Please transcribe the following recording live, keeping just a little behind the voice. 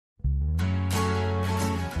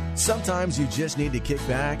Sometimes you just need to kick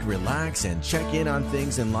back, relax, and check in on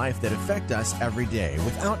things in life that affect us every day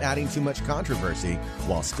without adding too much controversy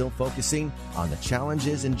while still focusing on the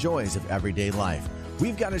challenges and joys of everyday life.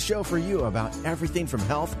 We've got a show for you about everything from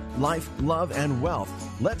health, life, love, and wealth.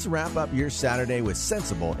 Let's wrap up your Saturday with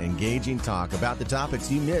sensible, engaging talk about the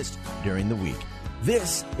topics you missed during the week.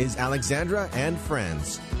 This is Alexandra and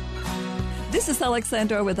Friends. This is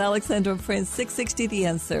Alexandra with Alexandra and Friends, 660 The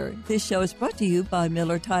Answer. This show is brought to you by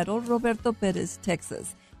Miller Title, Roberto Perez,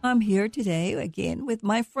 Texas. I'm here today again with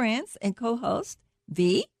my friends and co-host,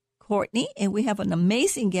 V, Courtney, and we have an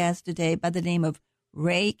amazing guest today by the name of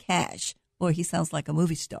Ray Cash. Boy, he sounds like a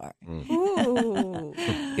movie star. Ooh.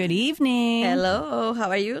 Good evening. Hello. How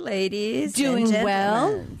are you, ladies? Doing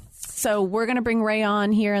well. So we're going to bring Ray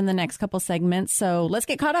on here in the next couple segments. So let's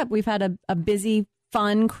get caught up. We've had a busy,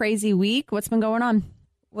 fun, crazy week. What's been going on?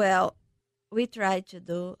 Well, we tried to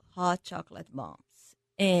do hot chocolate bombs,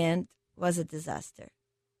 and was a disaster.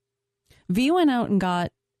 V went out and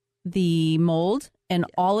got the mold and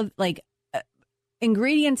all of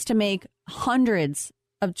ingredients to make hundreds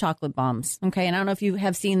of chocolate bombs. Okay, and I don't know if you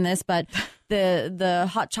have seen this, but the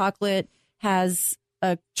hot chocolate has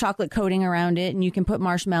a chocolate coating around it, and you can put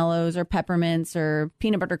marshmallows or peppermints or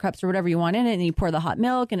peanut butter cups or whatever you want in it, and you pour the hot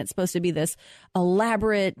milk, and it's supposed to be this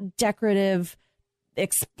elaborate, decorative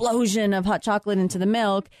explosion of hot chocolate into the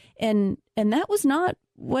milk, and that was not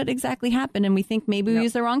what exactly happened. And we think maybe we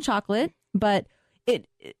used the wrong chocolate, but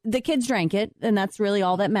the kids drank it, and that's really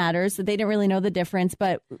all that matters. So they didn't really know the difference,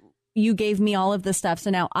 but you gave me all of the stuff. So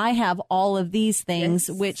now I have all of these things,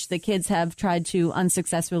 which the kids have tried to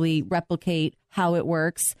unsuccessfully replicate how it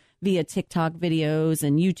works via TikTok videos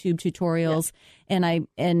and YouTube tutorials.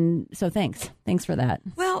 And so thanks for that.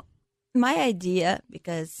 Well, my idea,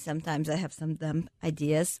 because sometimes I have some dumb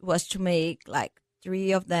ideas, was to make like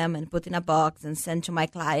 3 of them and put in a box and send to my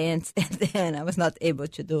clients. And then I was not able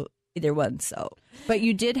to do either one. But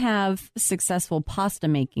you did have successful pasta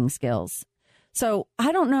making skills. So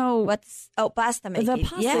I don't know pasta making. The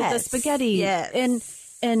pasta, the spaghetti.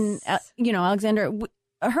 Yes. And Alexandra,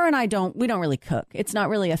 her and I don't really cook. It's not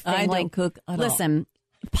really a thing. I don't cook at all. Listen,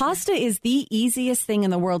 pasta is the easiest thing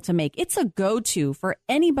in the world to make. It's a go-to for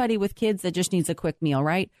anybody with kids that just needs a quick meal,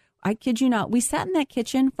 right? I kid you not. We sat in that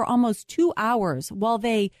kitchen for almost 2 hours while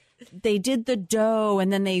they did the dough,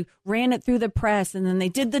 and then they ran it through the press, and then they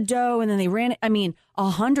did the dough, and then they ran it.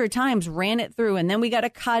 100 times ran it through, and then we got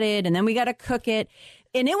to cut it, and then we got to cook it.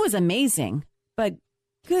 And it was amazing. But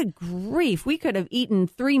good grief, we could have eaten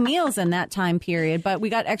 3 meals in that time period, but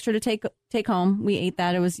we got extra to take home. We ate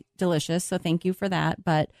that. It was delicious. So thank you for that.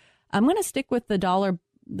 But I'm going to stick with the dollar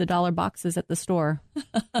boxes at the store.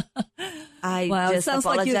 It sounds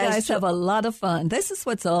like you guys have a lot of fun. This is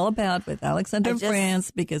what's all about with Alexandra and Friends,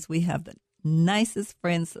 because we have the nicest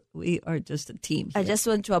friends. We are just a team here. I just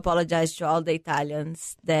want to apologize to all the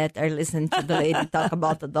Italians that are listening to the lady talk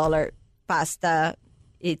about the dollar pasta.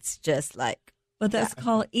 It's just like... But that's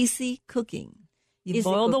called easy cooking. You Easy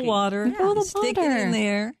boil cooking. the water, you stick it in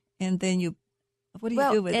there, and then what do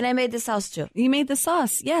you do with it? And I made the sauce too. You made the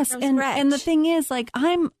sauce, yes. From And scratch. the thing is, like,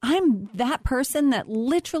 I'm that person that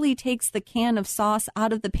literally takes the can of sauce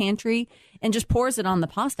out of the pantry and just pours it on the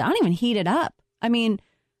pasta. I don't even heat it up.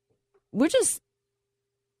 We're just,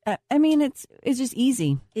 it's just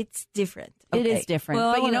easy. It's different. It is different.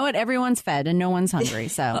 Well, but you know what? Everyone's fed and no one's hungry.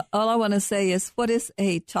 So all I want to say is, what is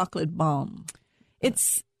a chocolate bomb?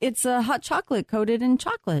 it's a hot chocolate coated in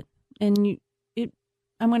chocolate, and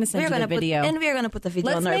I'm going to send you the video. And we're going to put the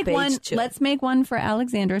video on our page one. too. Let's make one for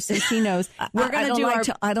Alexandra so she knows. We're going to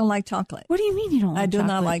do I don't like chocolate. What do you mean you don't like I do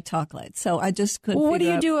chocolate? not like chocolate. So I just couldn't Well, what do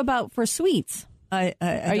figure you out- do about for sweets? I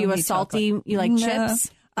Are you don't a eat salty? chocolate. You like No.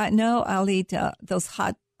 chips? No, I'll eat those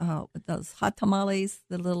hot tamales,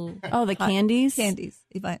 the little The hot candies? candies.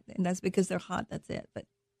 And that's because they're hot. That's it. But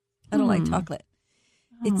I don't like chocolate.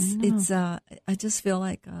 I just feel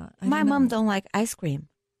like My mom don't like ice cream.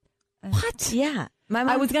 What? Yeah. My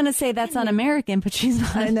mom, I was going to say that's un-American, but she's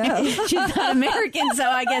not. I know. She's not American, so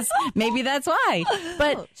I guess maybe that's why.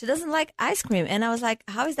 But No, she doesn't like ice cream. And I was like,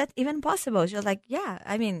 how is that even possible? She was like, yeah,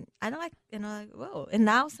 I don't like, whoa. And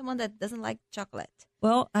now someone that doesn't like chocolate.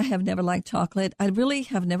 Well, I have never liked chocolate. I really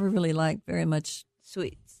have never really liked very much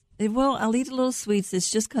Sweets. Well, I'll eat a little sweets. It's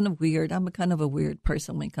just kind of weird. I'm a kind of a weird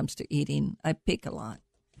person when it comes to eating. I pick a lot.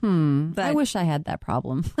 But I wish I had that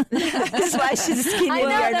problem. That's why she's skinny. I know,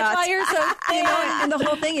 we are that's not. why you're so thin. And the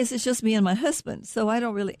whole thing is, it's just me and my husband. So I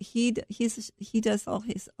don't really. He does all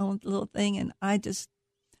his own little thing, and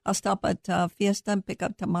I'll stop at Fiesta and pick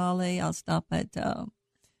up tamale. I'll stop at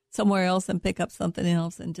somewhere else and pick up something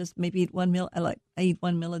else and just maybe eat one meal. I eat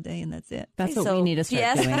one meal a day and that's it. That's what we need to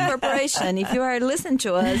start doing. Yes, Corporation, if you are listening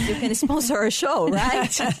to us, you can sponsor our show,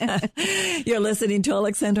 right? You're listening to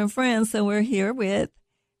Alexandra and Friends, and we're here with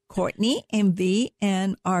Courtney and V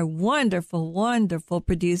and our wonderful, wonderful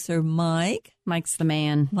producer, Mike. Mike's the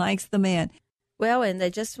man. Mike's the man. Well, and I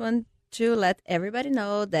just want to let everybody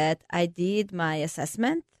know that I did my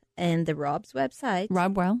assessment and the Rob's website.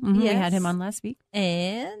 Rob Well. Mm-hmm. Yes. We had him on last week.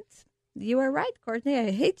 And you are right, Courtney.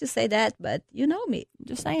 I hate to say that, but you know me.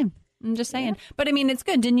 Just saying. I'm just saying. Yeah. But I mean, it's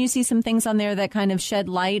good. Didn't you see some things on there that kind of shed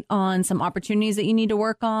light on some opportunities that you need to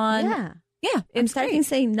work on? Yeah. Yeah. I'm starting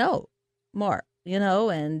saying no more,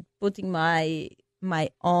 and putting my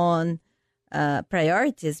own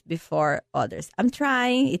priorities before others. I'm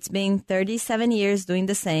trying. It's been 37 years doing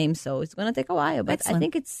the same, so it's going to take a while. But Excellent. I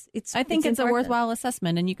think it's a important. worthwhile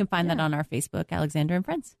assessment, and you can find that on our Facebook, Alexandra and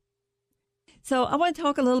Friends. So I want to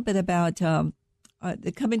talk a little bit about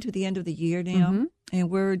coming to the end of the year now, and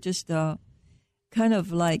we're just kind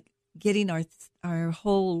of like getting our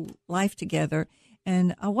whole life together.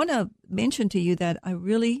 And I want to mention to you that I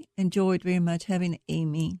really enjoyed very much having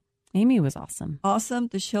Amy. Amy was awesome. Awesome.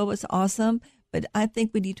 The show was awesome. But I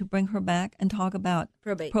think we need to bring her back and talk about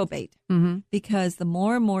probate. Because the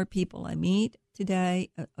more and more people I meet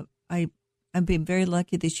today, I've been very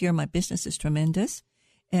lucky this year. My business is tremendous.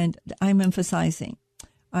 And I'm emphasizing.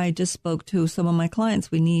 I just spoke to some of my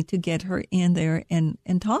clients. We need to get her in there and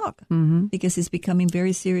talk because it's becoming a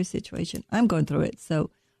very serious situation. I'm going through it.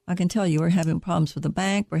 So I can tell you we're having problems with the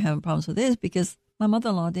bank. We're having problems with this because my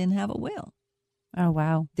mother-in-law didn't have a will. Oh,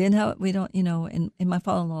 wow. Didn't have, we don't, and my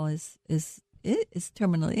father-in-law is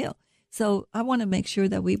terminally ill. So I want to make sure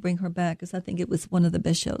that we bring her back because I think it was one of the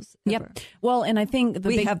best shows ever. Yep. Well, and I think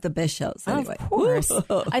we have the best shows anyway. Of course.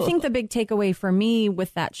 I think the big takeaway for me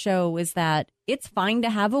with that show is that it's fine to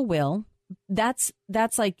have a will. That's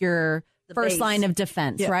like your first line of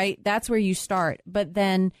defense, right? That's where you start. But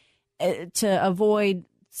then to avoid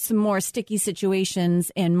some more sticky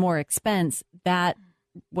situations and more expense,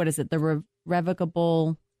 what is it? The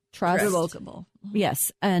revocable trust. Revocable.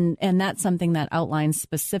 Yes. And that's something that outlines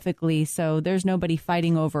specifically. So there's nobody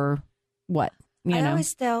fighting over what, I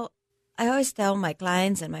always tell my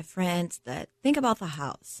clients and my friends that think about the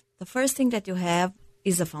house. The first thing that you have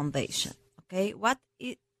is a foundation. Okay.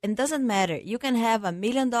 It doesn't matter. You can have $1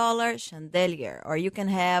 million chandelier or you can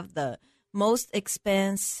have the most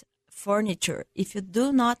expensive furniture. If you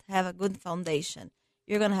do not have a good foundation,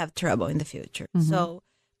 you're going to have trouble in the future. So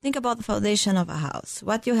think about the foundation of a house.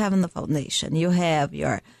 What you have in the foundation? You have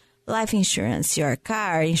your life insurance, your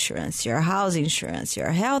car insurance, your house insurance, your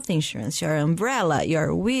health insurance, your umbrella,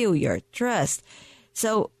 your will, your trust.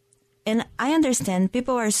 So, and I understand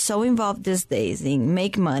people are so involved these days in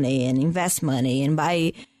make money and invest money and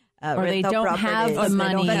buy or they don't have the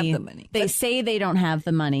money. They say they don't have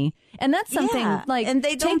the money. And that's something like... And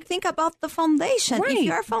they don't think about the foundation. Right. If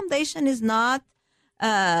your foundation is not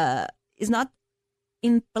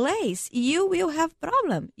in place, you will have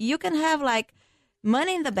problem. You can have like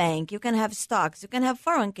money in the bank, you can have stocks, you can have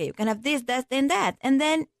 401k, you can have this, that, and that. And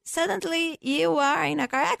then suddenly you are in a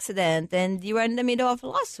car accident and you are in the middle of a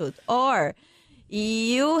lawsuit. Or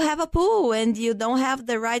you have a pool and you don't have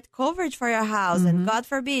the right coverage for your house. And God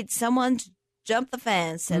forbid, someone jump the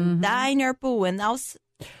fence and die in your pool. And now,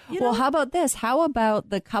 well, how about this? How about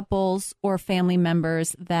the couples or family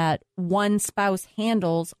members that one spouse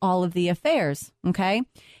handles all of the affairs? Okay.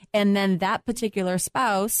 And then that particular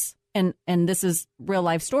spouse, and this is real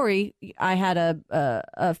life story. I had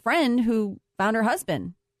a friend who found her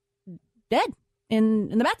husband dead in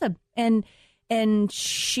the bathtub, and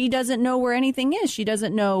she doesn't know where anything is. She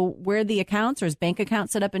doesn't know where the accounts or his bank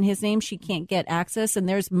account set up in his name. She can't get access, and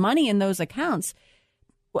there's money in those accounts.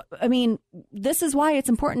 I mean, this is why it's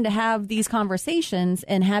important to have these conversations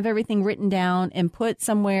and have everything written down and put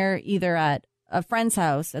somewhere, either at a friend's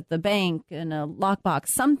house, at the bank, in a lockbox,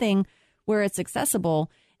 something where it's accessible.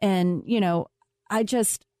 And,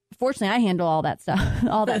 fortunately, I handle all that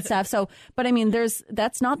stuff. So, but I mean,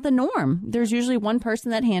 that's not the norm. There's usually one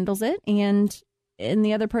person that handles it and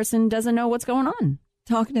the other person doesn't know what's going on.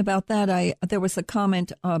 Talking about that, there was a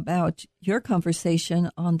comment about your conversation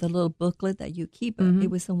on the little booklet that you keep. It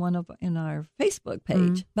was in our Facebook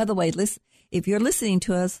page. By the way, if you're listening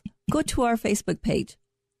to us, go to our Facebook page.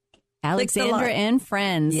 Alexandra and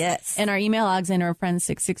Friends. Yes. And our email,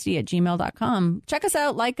 alexandraandfriends660@gmail.com. Check us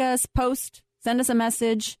out, like us, post, send us a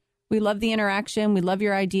message. We love the interaction. We love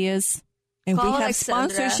your ideas. And Call we have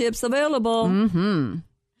Alexandra. sponsorships available.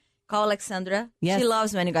 Call Alexandra. Yes. She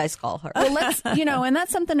loves when you guys call her. Well, let's, and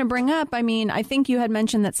that's something to bring up. I mean, I think you had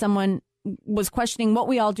mentioned that someone was questioning what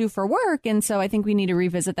we all do for work. And so I think we need to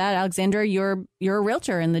revisit that. Alexandra, you're a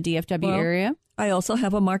realtor in the DFW area. I also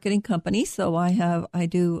have a marketing company. So I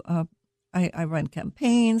run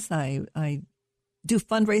campaigns. I do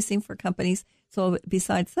fundraising for companies. So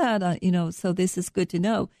besides that, so this is good to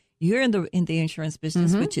know. You're in the insurance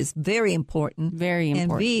business, which is very important. Very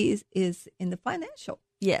important. And V is in the financial.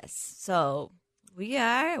 Yes. So we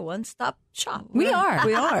are a one-stop shop. We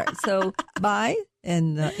are. So buy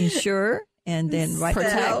and insure and then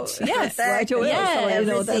protect. Yes. Right away. Yeah,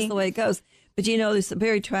 so, that's the way it goes. But, it's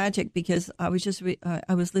very tragic because I was just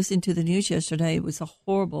I was listening to the news yesterday. It was a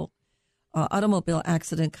horrible automobile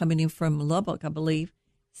accident coming in from Lubbock, I believe.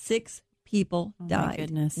 6 people died. My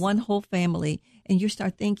goodness. One whole family. And you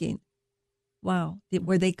start thinking, wow,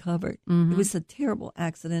 were they covered? Mm-hmm. It was a terrible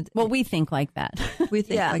accident. Well, we think like that. We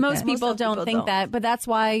think like most that. people don't think that, but that's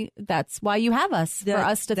why you have us, for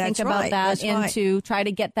us to think about that and to try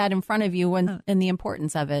to get that in front of you and the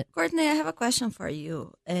importance of it. Courtney, I have a question for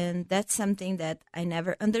you, and that's something that I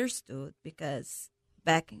never understood because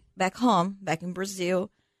back home, back in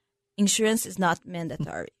Brazil, insurance is not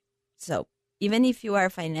mandatory. So even if you are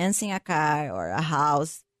financing a car or a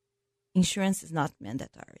house, insurance is not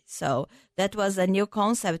mandatory. So that was a new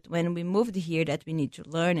concept when we moved here that we need to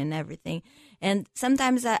learn and everything. And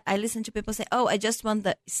sometimes I listen to people say, oh, I just want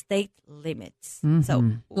the state limits. Mm-hmm. So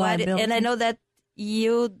and I know that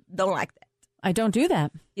you don't like that. I don't do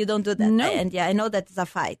that. You don't do that. No. And I know that it's a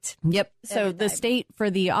fight. Yep. So the state,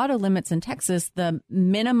 for the auto limits in Texas, the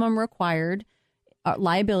minimum required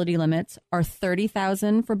liability limits are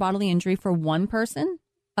 $30,000 for bodily injury for one person,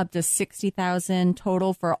 up to $60,000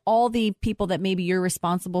 total for all the people that maybe you're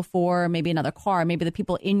responsible for, maybe another car, maybe the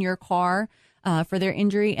people in your car for their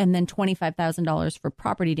injury, and then $25,000 for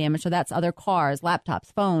property damage. So that's other cars,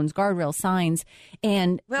 laptops, phones, guardrails, signs,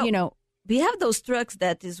 and we have those trucks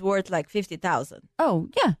that is worth like $50,000. Oh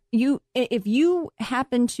yeah, if you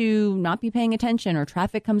happen to not be paying attention or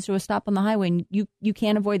traffic comes to a stop on the highway and you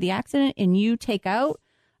can't avoid the accident and you take out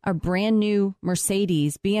a brand new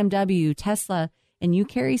Mercedes, BMW, Tesla, and you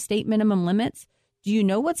carry state minimum limits, do you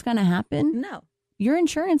know what's going to happen? No. Your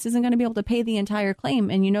insurance isn't going to be able to pay the entire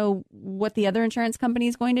claim. And you know what the other insurance company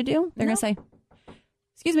is going to do? They're going to say,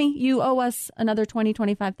 excuse me, you owe us another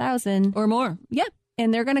 $20,000-$25,000 or more. Yeah.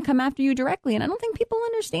 And they're going to come after you directly. And I don't think people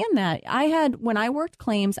understand that. When I worked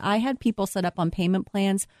claims, I had people set up on payment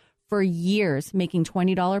plans for years, making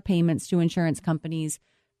 $20 payments to insurance companies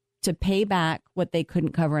to pay back what they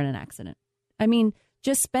couldn't cover in an accident. I mean,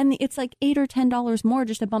 just it's like $8 or $10 more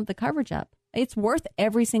just to bump the coverage up. It's worth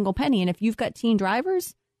every single penny. And if you've got teen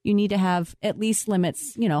drivers, you need to have at least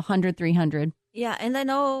limits, 100, 300. Yeah. And I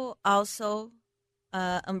know also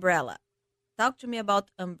umbrella. Talk to me about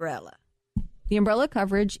umbrella. The umbrella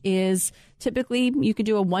coverage is typically you could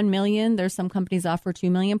do a $1 million. There's some companies offer $2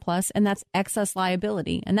 million plus, and that's excess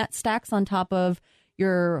liability. And that stacks on top of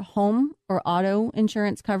your home or auto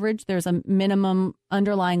insurance coverage. There's a minimum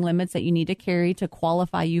underlying limits that you need to carry to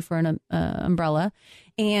qualify you for an umbrella.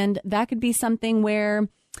 And that could be something where,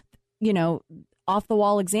 off the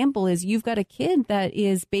wall example is you've got a kid that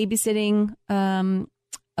is babysitting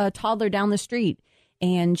a toddler down the street.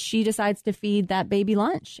 And she decides to feed that baby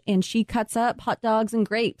lunch, and she cuts up hot dogs and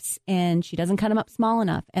grapes, and she doesn't cut them up small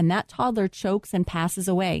enough. And that toddler chokes and passes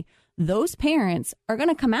away. Those parents are going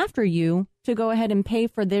to come after you to go ahead and pay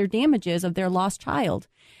for their damages of their lost child.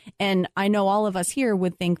 And I know all of us here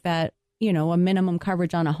would think that, a minimum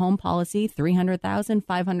coverage on a home policy, $300,000,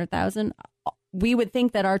 $500,000, we would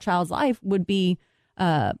think that our child's life would be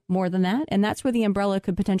more than that. And that's where the umbrella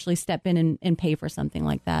could potentially step in and pay for something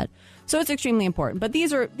like that. So it's extremely important. But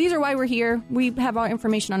these are why we're here. We have our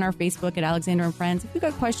information on our Facebook at Alexandra and Friends. If you've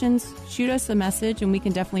got questions, shoot us a message and we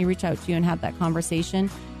can definitely reach out to you and have that conversation.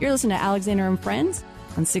 You're listening to Alexandra and Friends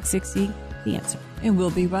on 660 The Answer. And we'll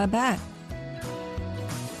be right back.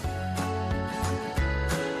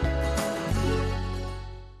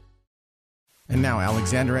 And now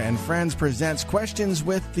Alexandra and Friends presents Questions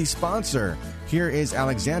with the sponsor. Here is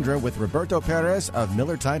Alexandra with Roberto Perez of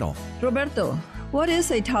Miller Title. Roberto, what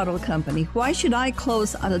is a title company? Why should I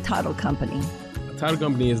close on a title company? A title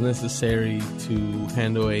company is necessary to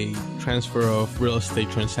handle a transfer of real estate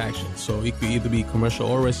transactions. So it could either be commercial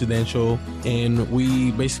or residential. And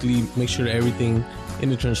we basically make sure that everything in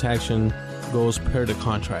the transaction goes per the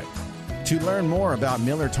contract. To learn more about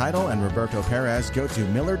Miller Title and Roberto Perez, go to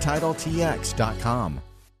MillerTitleTX.com.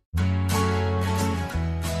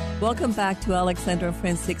 Welcome back to Alexandra and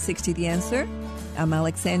Friends 660 The Answer. I'm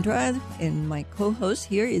Alexandra, and my co-host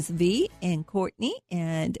here is V and Courtney,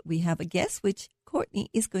 and we have a guest which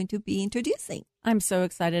Courtney is going to be introducing. I'm so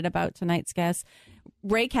excited about tonight's guest.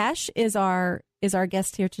 Ray Cash is our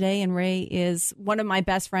guest here today, and Ray is one of my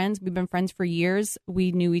best friends. We've been friends for years.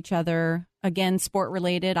 We knew each other, again, sport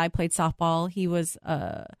related. I played softball. He was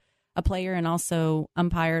a player and also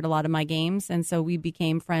umpired a lot of my games, and so we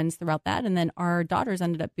became friends throughout that. And then our daughters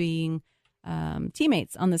ended up being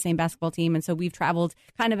teammates on the same basketball team, and so we've traveled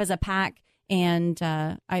kind of as a pack. And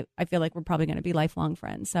I feel like we're probably going to be lifelong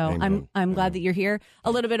friends. So Amen. I'm glad that you're here. A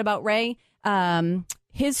little bit about Ray.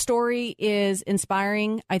 His story is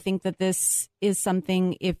inspiring. I think that this is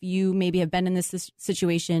something, if you maybe have been in this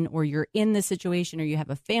situation, or you're in this situation, or you have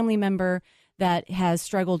a family member that has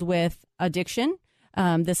struggled with addiction,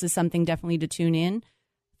 this is something definitely to tune in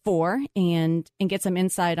for and get some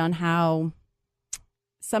insight on how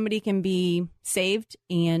somebody can be saved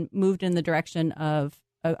and moved in the direction of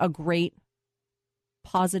a great,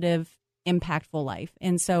 positive, impactful life.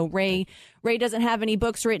 And so Ray doesn't have any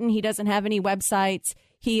books written. He doesn't have any websites.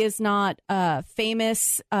 He is not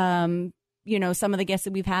famous. Some of the guests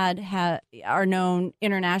that we've had are known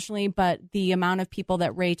internationally, but the amount of people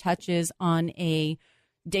that Ray touches on a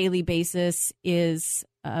daily basis is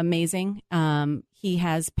amazing. He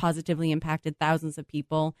has positively impacted thousands of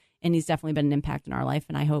people, and he's definitely been an impact in our life.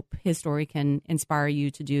 And I hope his story can inspire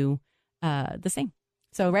you to do the same.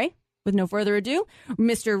 So Ray, with no further ado,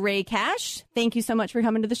 Mr. Ray Cash, thank you so much for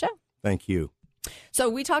coming to the show. Thank you. So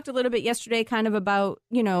we talked a little bit yesterday kind of about,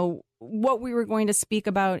 what we were going to speak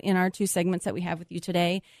about in our two segments that we have with you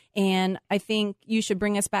today. And I think you should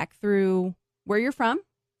bring us back through where you're from,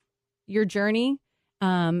 your journey.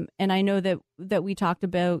 And I know that we talked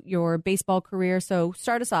about your baseball career. So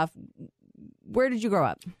start us off. Where did you grow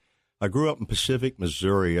up? I grew up in Pacific,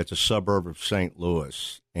 Missouri. It's a suburb of St.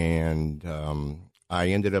 Louis. And I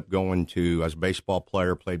ended up I was a baseball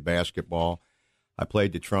player, played basketball. I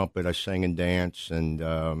played the trumpet. I sang and danced. And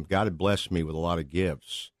God had blessed me with a lot of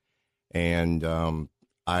gifts. And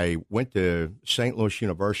I went to St. Louis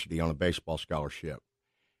University on a baseball scholarship.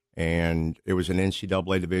 And it was an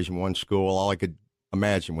NCAA Division I school. All I could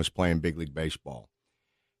imagine was playing big league baseball.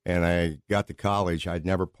 And I got to college. I'd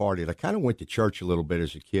never partied. I kind of went to church a little bit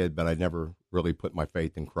as a kid, but I never really put my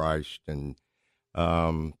faith in Christ. And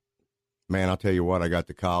man, I'll tell you what, I got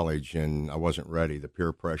to college and I wasn't ready. The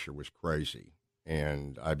peer pressure was crazy.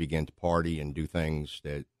 And I began to party and do things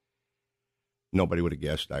that nobody would have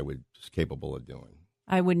guessed I was capable of doing.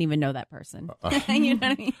 I wouldn't even know that person. You know what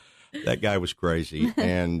I mean? That guy was crazy.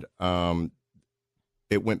 And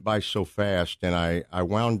it went by so fast. And I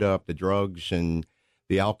wound up, the drugs and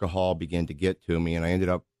the alcohol began to get to me, and I ended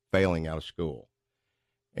up failing out of school.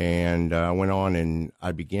 And I went on and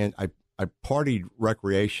I partied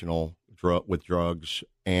recreational with drugs,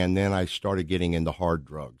 and then I started getting into hard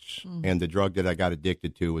drugs. And the drug that I got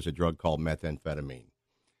addicted to was a drug called methamphetamine.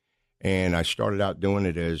 And I started out doing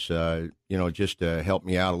it as, just to help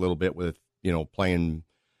me out a little bit with, playing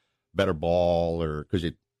better ball, or because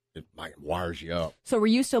it wires you up. So were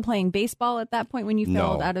you still playing baseball at that point when you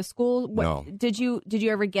failed out of school? No. Did you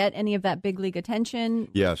ever get any of that big league attention?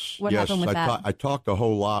 Yes. What happened with that? I talked a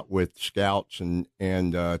whole lot with scouts and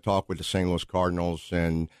talked with the St. Louis Cardinals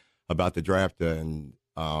and about the draft. And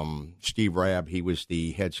Steve Rabb, he was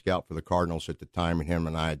the head scout for the Cardinals at the time, and him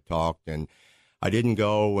and I had talked. And I didn't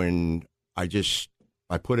go, and I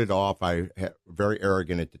put it off. I was very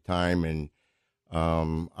arrogant at the time, and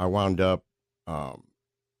I wound up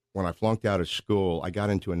when I flunked out of school, I got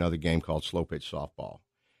into another game called slow pitch softball,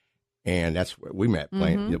 and that's where we met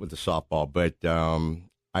playing with the softball. But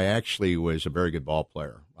I actually was a very good ball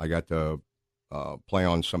player. I got to play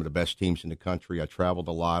on some of the best teams in the country. I traveled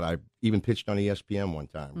a lot. I even pitched on ESPN one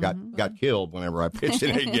time. Got killed whenever I pitched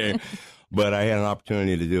in a game, but I had an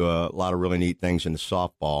opportunity to do a lot of really neat things in the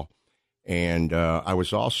softball. And I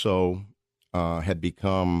was also had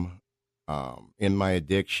become in my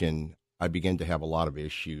addiction. I began to have a lot of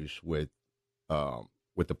issues with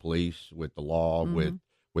the police, with the law,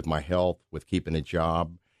 with my health, with keeping a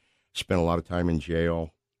job. Spent a lot of time in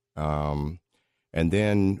jail, and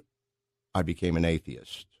then I became an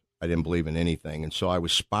atheist. I didn't believe in anything, and so I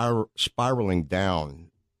was spiraling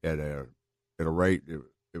down at a rate.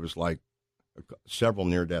 It was like several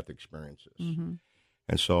near-death experiences,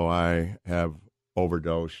 and so I have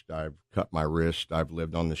overdosed. I've cut my wrist. I've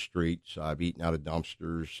lived on the streets. I've eaten out of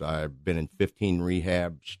dumpsters. I've been in 15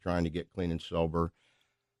 rehabs trying to get clean and sober.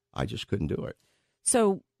 I just couldn't do it.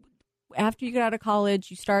 So after you got out of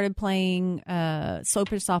college, you started playing slow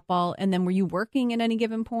pitch softball, and then were you working at any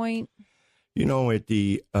given point? At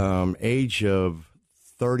the age of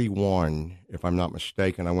 31, if I'm not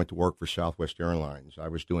mistaken, I went to work for Southwest Airlines. I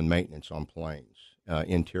was doing maintenance on planes,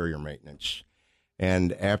 interior maintenance.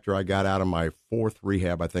 And after I got out of my fourth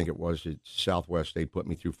rehab, I think it was at Southwest, they put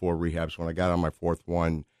me through 4 rehabs. When I got on my fourth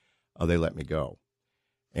one, they let me go.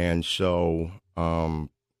 And so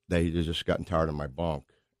they just gotten tired of my bunk.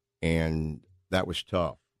 And that was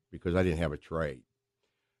tough because I didn't have a trade.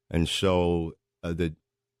 And so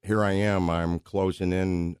here I am, I'm closing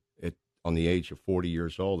in on the age of 40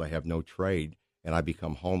 years old. I have no trade, and I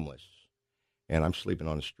become homeless. And I'm sleeping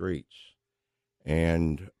on the streets.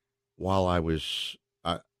 And while I was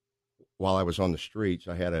on the streets,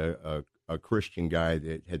 I had a Christian guy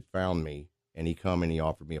that had found me, and he come and he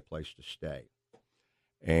offered me a place to stay.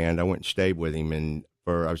 And I went and stayed with him, and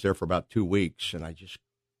I was there for about 2 weeks, and I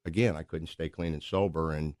couldn't stay clean and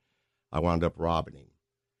sober, and I wound up robbing him.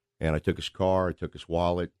 And I took his car, I took his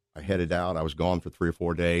wallet, I headed out. I was gone for 3 or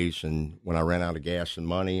 4 days, and when I ran out of gas and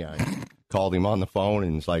money, I called him on the phone,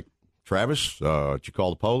 and it's like, Travis, did you call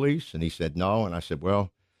the police? And he said, no. And I said,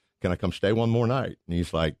 well, can I come stay one more night? And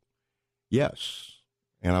he's like, yes.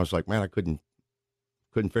 And I was like, man, I couldn't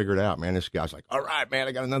figure it out, man. This guy's like, all right, man,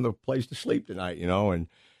 I got another place to sleep tonight, And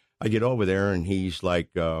I get over there, and he's like,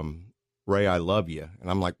 Ray, I love you. And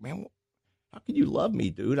I'm like, man, how can you love me,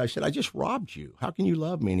 dude? I said, I just robbed you. How can you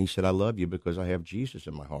love me? And he said, I love you because I have Jesus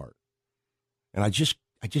in my heart. And I just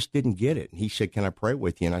didn't get it. And he said, can I pray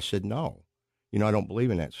with you? And I said, no. I don't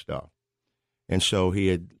believe in that stuff. And so he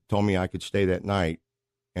had told me I could stay that night.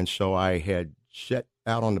 And so I had sat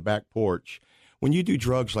out on the back porch. When you do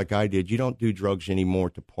drugs like I did, you don't do drugs anymore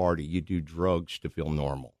to party. You do drugs to feel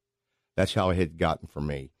normal. That's how it had gotten for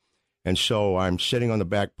me. And so I'm sitting on the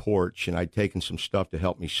back porch, and I'd taken some stuff to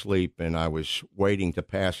help me sleep, and I was waiting to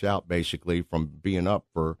pass out, basically, from being up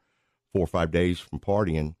for 4 or 5 days from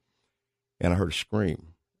partying, and I heard a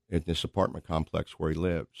scream in this apartment complex where he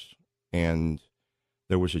lives. And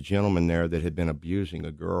there was a gentleman there that had been abusing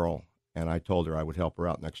a girl, and I told her I would help her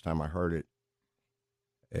out next time I heard it.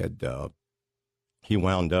 And he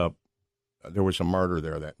wound up, there was a murder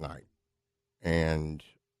there that night. And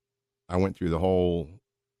I went through the whole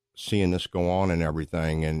seeing this go on and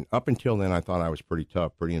everything. And up until then, I thought I was pretty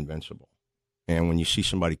tough, pretty invincible. And when you see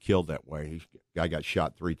somebody killed that way, guy got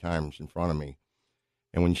shot 3 times in front of me.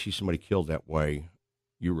 And when you see somebody killed that way,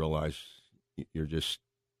 you realize you're just,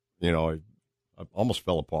 I almost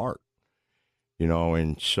fell apart,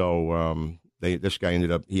 and so this guy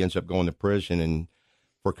ends up going to prison, and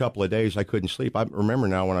for a couple of days I couldn't sleep. I remember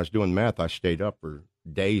now when I was doing meth, I stayed up for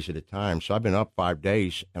days at a time. So I've been up 5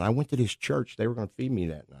 days, and I went to this church. They were going to feed me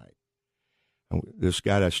that night. And this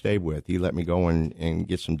guy that I stayed with, he let me go and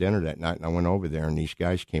get some dinner that night, and I went over there, and these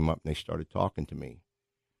guys came up, and they started talking to me,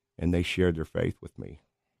 and they shared their faith with me.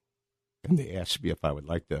 And they asked me if I would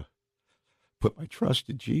like to put my trust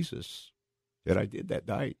in Jesus. And I did that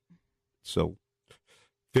night. So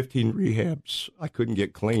 15 rehabs, I couldn't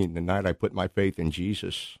get clean. The night I put my faith in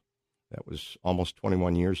Jesus, that was almost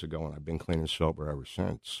 21 years ago, and I've been clean and sober ever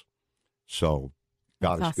since. So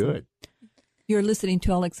God is awesome. good. You're listening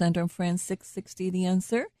to Alexander and Friends 660 The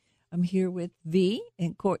Answer. I'm here with V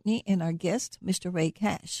and Courtney and our guest, Mr. Ray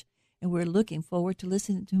Cash. And we're looking forward to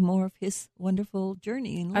listening to more of his wonderful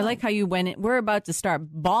journey in life. I like how you went. We're about to start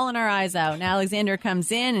bawling our eyes out, and Alexander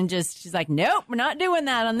comes in and she's like, "Nope, we're not doing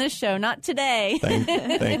that on this show, not today."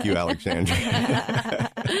 Thank you, Alexander.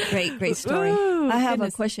 Great story. Ooh, I have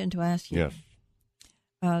goodness. a question to ask you.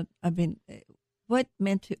 Yes.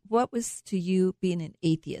 What was to you being an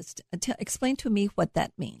atheist? Explain to me what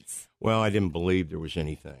that means. Well, I didn't believe there was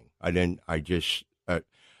anything. I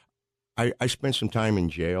spent some time in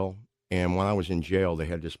jail. And when I was in jail, they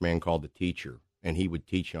had this man called the Teacher, and he would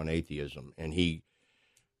teach on atheism. And he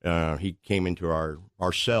came into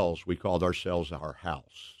our cells. We called our cells our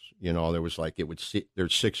house. There was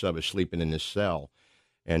there's 6 of us sleeping in this cell,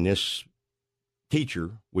 and this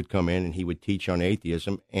teacher would come in and he would teach on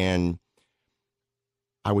atheism. And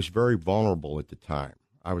I was very vulnerable at the time.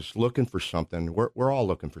 I was looking for something. We're all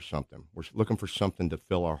looking for something. We're looking for something to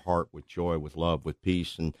fill our heart with joy, with love, with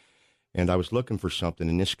peace, and I was looking for something,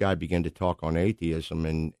 and this guy began to talk on atheism,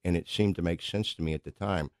 and it seemed to make sense to me at the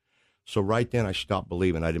time. So right then I stopped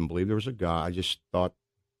believing. I didn't believe there was a God. I just thought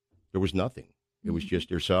there was nothing. It was just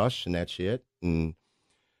there's us, and that's it. And,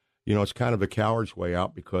 it's kind of a coward's way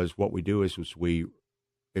out, because what we do is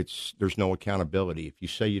there's no accountability. If you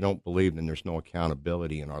say you don't believe, then there's no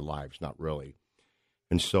accountability in our lives, not really.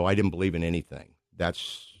 And so I didn't believe in anything.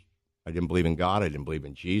 I didn't believe in God. I didn't believe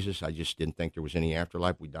in Jesus. I just didn't think there was any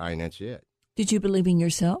afterlife. We die, and that's it. Did you believe in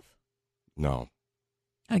yourself? No.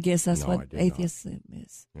 I guess that's No, what I did atheism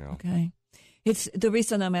is. Yeah. Okay. It's the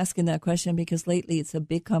reason I'm asking that question, because lately it's a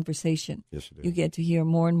big conversation. Yes, it is. You get to hear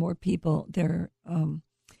more and more people, their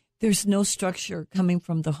There's no structure coming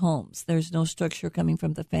from the homes. There's no structure coming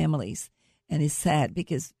from the families. And it's sad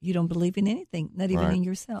because you don't believe in anything, not even in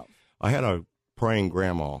yourself. I had a praying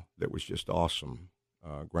grandma that was just awesome,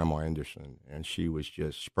 Grandma Anderson, and she was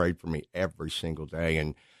just prayed for me every single day.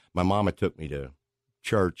 And my mama took me to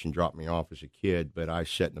church and dropped me off as a kid, but I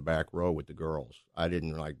sat in the back row with the girls. I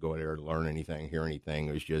didn't like go there to learn anything, hear anything.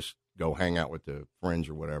 It was just go hang out with the friends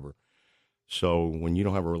or whatever. So when you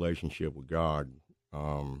don't have a relationship with God,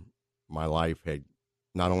 my life had,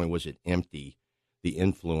 not only was it empty, the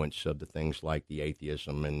influence of the things like the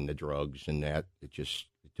atheism and the drugs and that, it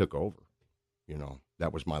took over. You know,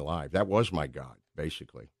 that was my life. That was my God,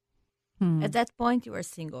 basically. At that point, you were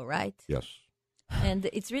single, right? Yes. And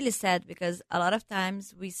it's really sad because a lot of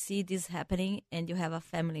times we see this happening and you have a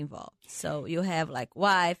family involved. So you have like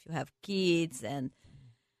wife, you have kids, and...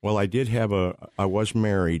 Well, I was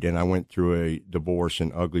married, and I went through a divorce,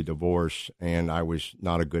 an ugly divorce, and I was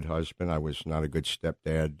not a good husband. I was not a good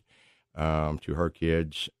stepdad to her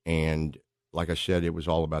kids. And like I said, it was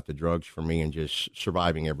all about the drugs for me and just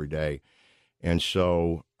surviving every day. And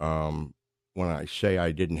so when I say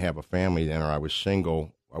I didn't have a family then, or I was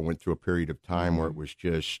single, I went through a period of time where it was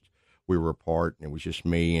just, we were apart, and it was just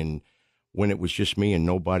me. And when it was just me and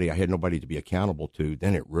I had nobody to be accountable to,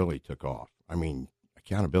 then it really took off. I mean,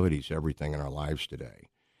 accountability is everything in our lives today.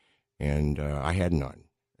 And I had none.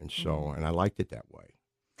 And so, and I liked it that way.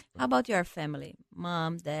 How about your family?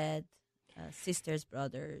 Mom, dad, sisters,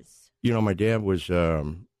 brothers? You know, my dad was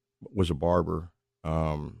a barber.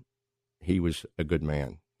 He was a good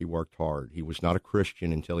man. He worked hard. He was not a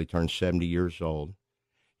Christian until he turned 70 years old.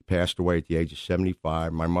 He passed away at the age of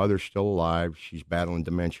 75. My mother's still alive. She's battling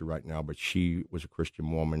dementia right now, but she was a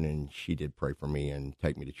Christian woman, and she did pray for me and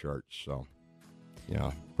take me to church. So,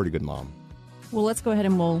 yeah, pretty good mom. Well, let's go ahead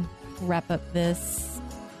and we'll wrap up this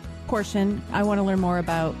portion. I want to learn more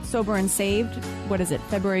about Sober and Saved. What is it,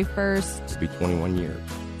 February 1st? It'll be 21 years.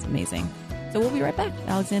 It's amazing. So we'll be right back.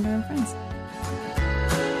 Alexander and Friends.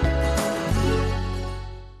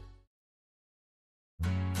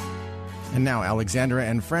 And now Alexandra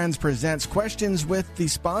and Friends presents Questions with the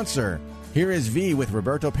sponsor. Here is V with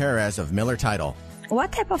Roberto Perez of Miller Title.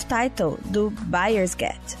 What type of title do buyers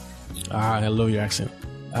get? I love your accent.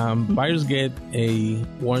 Buyers get a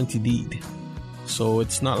warranty deed. So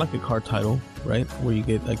it's not like a car title, right? Where you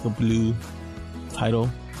get like a blue title.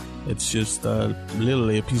 It's just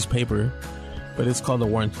literally a piece of paper, but it's called a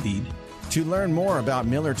warranty deed. To learn more about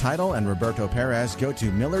Miller Title and Roberto Perez, go to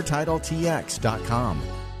MillerTitleTX.com.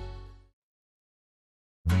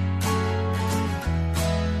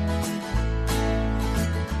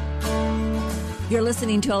 You're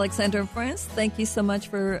listening to Alexander and Friends. Thank you so much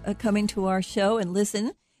for coming to our show and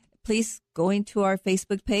listen. Please go into our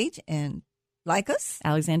Facebook page and like us.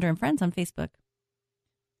 Alexander and Friends on Facebook.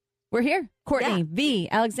 We're here. Courtney, V,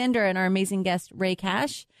 Alexander, and our amazing guest, Ray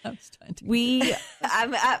Cash. I was trying to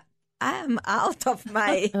I'm out of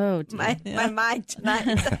my my mind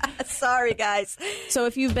tonight. Sorry, guys. So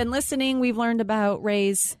if you've been listening, we've learned about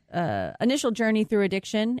Ray's initial journey through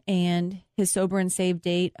addiction and his sober and saved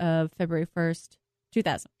date of February 1st,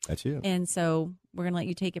 2000. That's you. And so we're going to let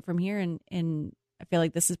you take it from here. And I feel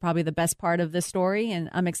like this is probably the best part of the story. And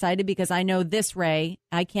I'm excited because I know this Ray.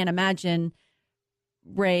 I can't imagine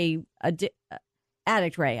Ray,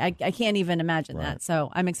 addict Ray. I can't even imagine that. So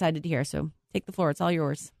I'm excited to hear. So take the floor. It's all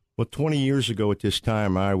yours. Well, 20 years ago at this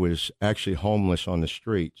time, I was actually homeless on the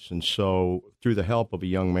streets. And so through the help of a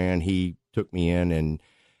young man, he took me in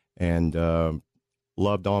and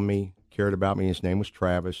loved on me, cared about me. His name was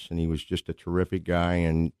Travis, and he was just a terrific guy.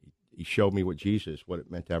 And he showed me what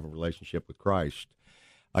it meant to have a relationship with Christ.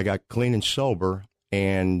 I got clean and sober.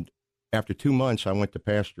 And after 2 months, I went to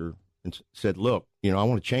Pastor and said, look, I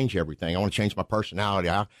want to change everything. I want to change my personality.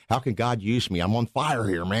 How can God use me? I'm on fire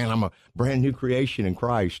here, man. I'm a brand new creation in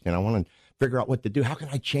Christ, and I want to figure out what to do. How can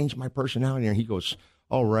I change my personality? And he goes,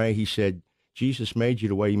 oh, Ray, he said, Jesus made you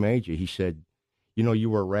the way he made you. He said, you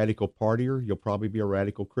were a radical partier. You'll probably be a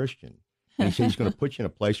radical Christian. And he said he's going to put you in a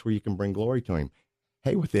place where you can bring glory to him.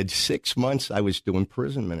 Hey, within 6 months, I was doing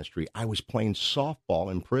prison ministry. I was playing softball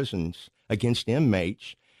in prisons against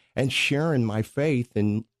inmates and sharing my faith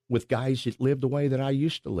and with guys that lived the way that I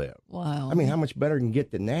used to live. Wow. I mean, how much better can you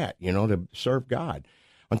get than that, to serve God?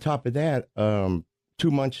 On top of that, 2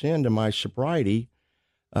 months into my sobriety,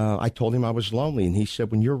 I told him I was lonely. And he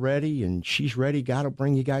said, when you're ready and she's ready, God will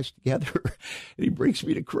bring you guys together. And he brings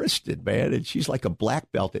me to Kristen, man. And she's like a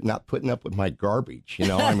black belt at not putting up with my garbage.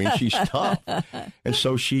 I mean, she's tough. And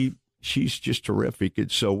so she's just terrific.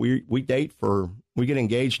 And so we get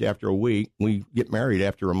engaged after a week. We get married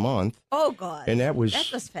after a month. Oh, God. And that was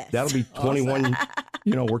fast. That'll be 21.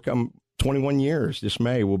 we're come 21 years. This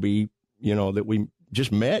May will be, that we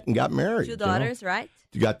just met and got married. 2 daughters, right?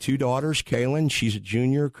 You got 2 daughters. Kaylin, she's a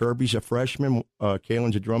junior. Kirby's a freshman.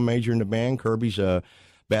 Kaylin's a drum major in the band. Kirby's a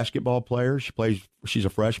basketball player. She's a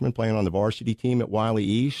freshman playing on the varsity team at Wiley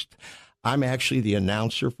East. I'm actually the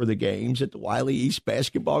announcer for the games at the Wiley East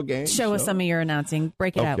basketball games. Show us some of your announcing.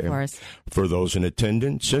 Break it out for us. For those in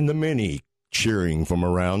attendance and the many cheering from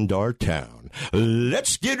around our town,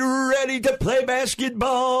 let's get ready to play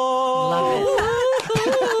basketball. Love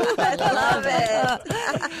it. I love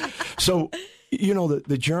it. So,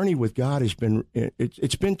 the journey with God has been,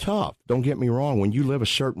 it's been tough. Don't get me wrong. When you live a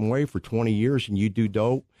certain way for 20 years and you do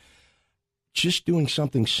dope, just doing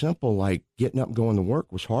something simple like getting up and going to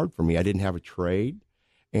work was hard for me. I didn't have a trade,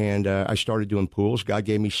 and I started doing pools. God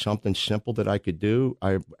gave me something simple that I could do.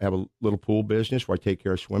 I have a little pool business where I take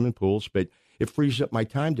care of swimming pools, but it frees up my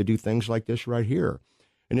time to do things like this right here.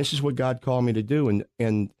 And this is what God called me to do.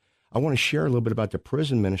 And I want to share a little bit about the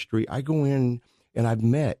prison ministry. I go in and I've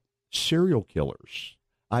met serial killers.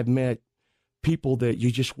 I've met people that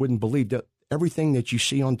you just wouldn't believe. That everything that you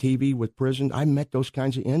see on TV with prison, I met those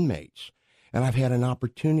kinds of inmates. And I've had an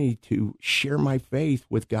opportunity to share my faith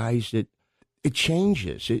with guys that it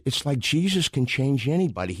changes. It's like Jesus can change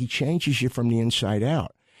anybody. He changes you from the inside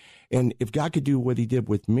out. And if God could do what he did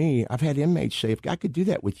with me, I've had inmates say, if God could do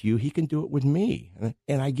that with you, he can do it with me.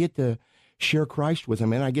 And I get to share Christ with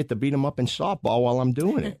them, and I get to beat them up in softball while I'm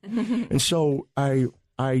doing it. And so I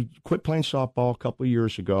quit playing softball a couple of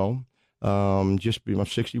years ago. I'm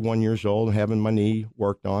 61 years old and having my knee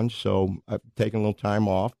worked on, so I've taken a little time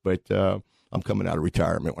off, but I'm coming out of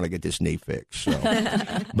retirement when I get this knee fixed. So.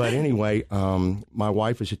 But anyway, my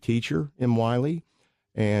wife is a teacher in Wiley,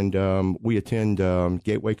 and we attend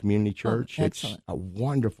Gateway Community Church. Oh, it's a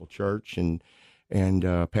wonderful church, and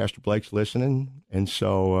Pastor Blake's listening, and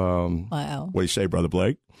so wow. What do you say, Brother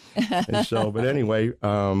Blake? And so, but anyway,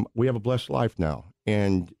 we have a blessed life now,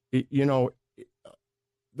 and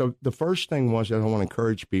the first thing was that I want to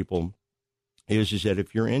encourage people is that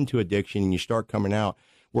if you're into addiction and you start coming out,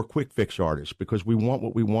 we're quick fix artists because we want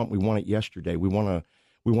what we want. We want it yesterday. We want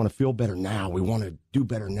to feel better now. We want to do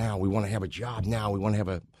better now. We want to have a job now. We want to have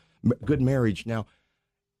a good marriage now.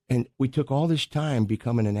 And we took all this time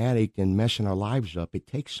becoming an addict and messing our lives up. It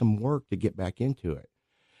takes some work to get back into it.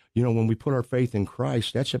 When we put our faith in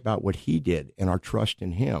Christ, that's about what he did and our trust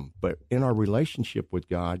in him. But in our relationship with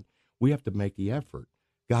God, we have to make the effort.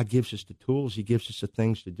 God gives us the tools. He gives us the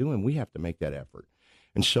things to do, and we have to make that effort.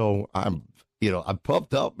 And so I'm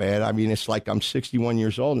pumped up, man. I mean, it's like I'm 61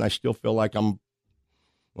 years old, and I still feel like I'm,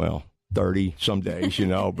 30 some days,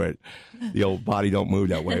 but the old body don't move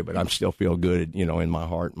that way, but I'm still feel good, in my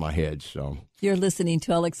heart and my head. So you're listening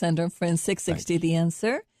to Alexander and Friends 660 Thanks. The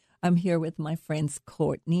Answer. I'm here with my friends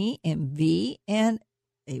Courtney and V and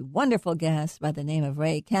a wonderful guest by the name of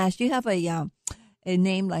Ray Cash. You have a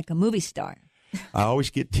name like a movie star. I always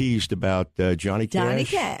get teased about Johnny Cash. Johnny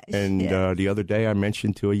Cash. And yes. The other day I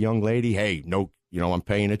mentioned to a young lady, hey, no, I'm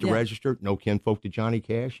paying at the register, no kinfolk to Johnny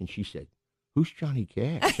Cash. And she said, who's Johnny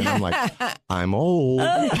Cash? And I'm like, I'm old.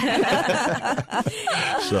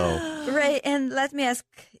 So, Ray, and let me ask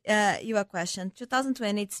you a question.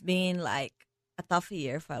 2020, it's been like a tough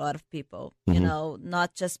year for a lot of people,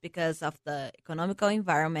 not just because of the economical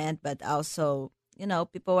environment, but also,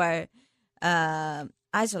 people are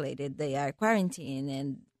isolated, they are quarantined,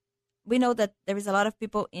 and we know that there is a lot of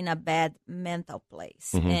people in a bad mental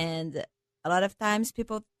place. And a lot of times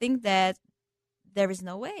people think that there is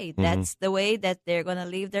no way. That's the way that they're going to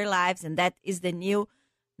live their lives, and that is the new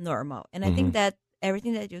normal. And I think that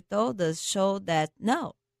everything that you told us showed that,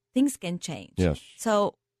 no, things can change. yes.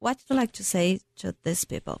 So what would you like to say to these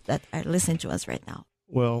people that are listening to us right now?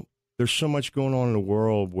 Well, there's so much going on in the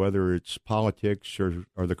world, whether it's politics or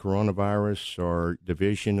the coronavirus or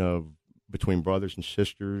division between brothers and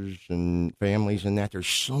sisters and families and that. There's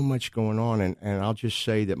so much going on. And I'll just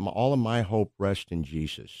say that all of my hope rests in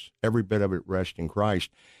Jesus. Every bit of it rests in Christ.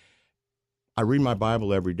 I read my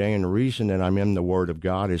Bible every day, and the reason that I'm in the Word of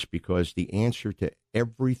God is because the answer to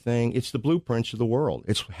everything, it's the blueprints of the world.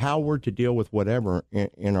 It's how we're to deal with whatever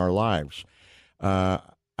in our lives. I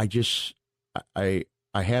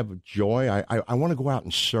have joy. I want to go out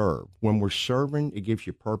and serve. When we're serving, it gives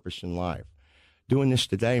you purpose in life. Doing this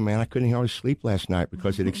today, man, I couldn't hardly sleep last night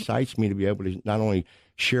because it excites me to be able to not only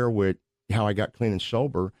share with how I got clean and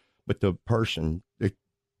sober, but the person that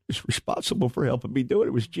is responsible for helping me do it.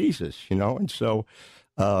 It was Jesus, And so,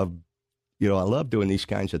 I love doing these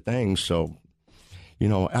kinds of things. So,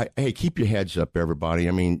 hey, keep your heads up, everybody.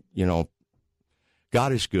 I mean,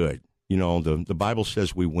 God is good. You know, the Bible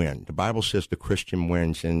says we win. The Bible says the Christian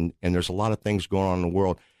wins, and there's a lot of things going on in the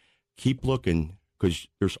world. Keep looking, because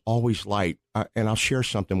there's always light. And I'll share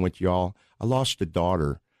something with y'all. I lost a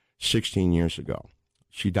daughter 16 years ago.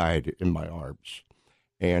 She died in my arms.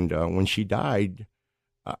 And when she died,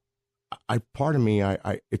 part of me,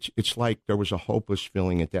 it's like there was a hopeless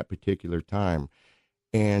feeling at that particular time.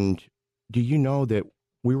 And do you know that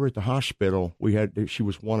we were at the hospital? She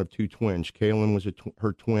was one of two twins. Kaylin was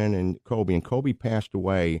her twin, and Kobe passed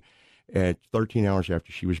away at 13 hours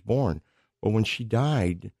after she was born. But when she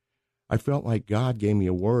died, I felt like God gave me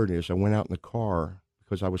a word as I went out in the car,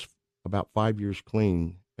 because I was about 5 years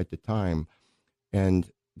clean at the time,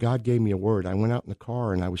 and God gave me a word. I went out in the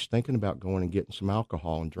car, and I was thinking about going and getting some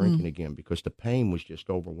alcohol and drinking again, because the pain was just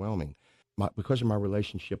overwhelming. Because of my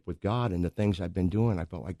relationship with God and the things I've been doing, I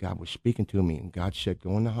felt like God was speaking to me, and God said,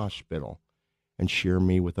 go in the hospital and share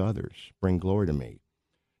me with others. Bring glory to me.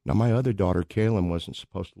 Now, my other daughter, Kaylin, wasn't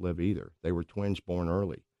supposed to live either. They were twins born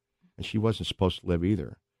early, and she wasn't supposed to live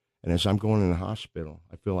either. And as I'm going in the hospital,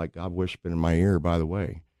 I feel like God whispered in my ear, by the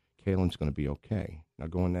way, Kaylin's going to be okay. Now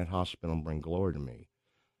go in that hospital and bring glory to me.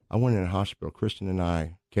 I went in the hospital. Kristen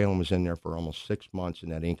and Kaylin was in there for almost 6 months in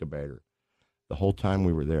that incubator. The whole time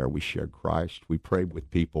we were there, we shared Christ. We prayed with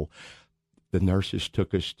people. The nurses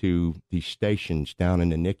took us to these stations down in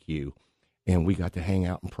the NICU, and we got to hang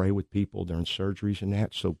out and pray with people during surgeries and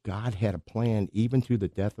that. So God had a plan even through the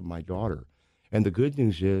death of my daughter. And the good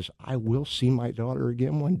news is I will see my daughter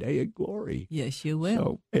again one day in glory. Yes, you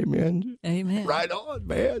will. So, amen. Amen. Right on,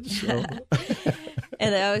 man. So.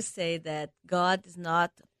 And I always say that God is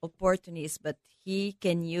not opportunist, but he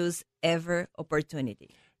can use every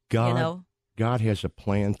opportunity. God, you know? God has a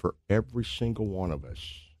plan for every single one of us.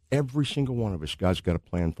 Every single one of us, God's got a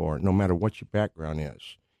plan for it. No matter what your background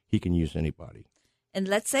is, he can use anybody. And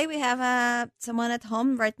let's say we have someone at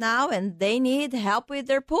home right now and they need help with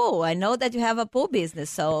their pool. I know that you have a pool business,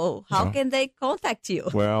 so how can they contact you?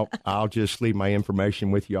 Well, I'll just leave my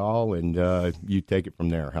information with y'all, and you take it from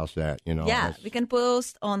there. How's that? You know, yeah, we can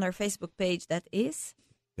post on our Facebook page. That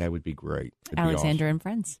would be great. It'd Alexander and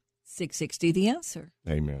Friends. 660 The Answer.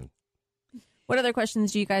 Amen. What other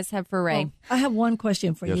questions do you guys have for Ray? I have one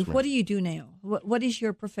question for Yes, you. ma'am. What do you do now? What is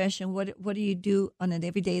your profession? What do you do on an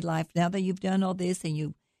everyday life now that you've done all this and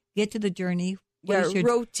you get to the journey? What is your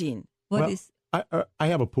routine. I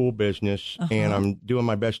have a pool business, and I'm doing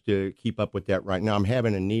my best to keep up with that right now. I'm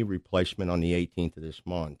having a knee replacement on the 18th of this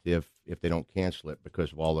month if they don't cancel it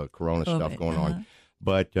because of all the corona stuff going on.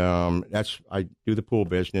 But I do the pool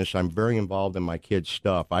business. I'm very involved in my kids'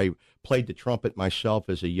 stuff. I played the trumpet myself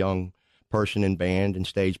as a young person in band and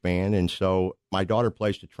stage band, and so my daughter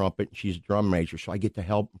plays the trumpet, and she's a drum major, so I get to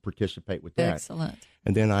help and participate with that. Excellent.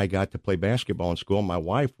 And then I got to play basketball in school. My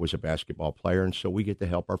wife was a basketball player, and so we get to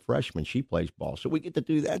help our freshmen. She plays ball, so we get to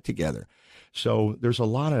do that together. So there's a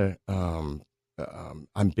lot of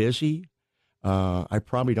I'm busy. I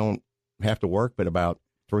probably don't have to work but about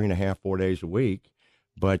 3.5, 4 days a week,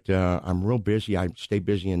 but I'm real busy. I stay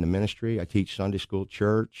busy in the ministry. I teach Sunday school,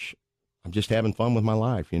 church. I'm just having fun with my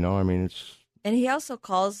life, you know. I mean, it's. And he also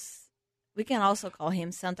we can also call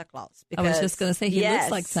him Santa Claus. Because, I was just going to say he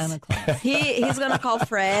looks like Santa Claus. He's going to call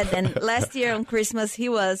Fred. And last year on Christmas, he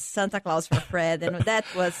was Santa Claus for Fred. And that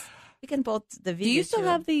was, we can put the video. Do you still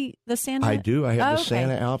have the Santa? I do. I have the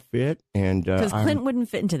Santa outfit. And because Clint wouldn't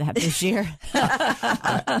fit into that this year.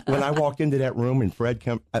 When I walked into that room and Fred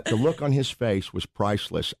came, the look on his face was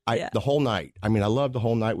priceless. The whole night. I mean, I loved the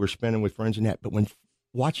whole night we were spending with friends and that. But when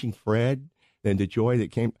watching Fred and the joy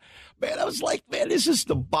that came, man, I was like, man, this is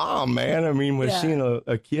the bomb, man. I mean, seeing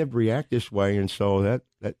a kid react this way, and so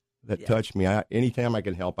that touched me. Anytime I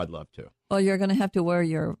can help, I'd love to. Well, you're going to have to wear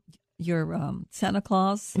your Santa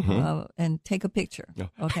Claus and take a picture.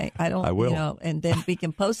 Okay, I will. You know, and then we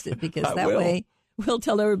can post it because that way we'll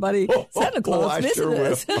tell everybody Santa Claus visited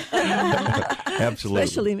us. Absolutely,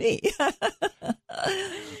 especially me.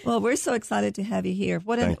 Well, we're so excited to have you here.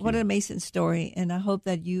 What an amazing story, and I hope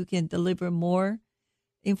that you can deliver more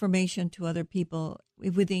information to other people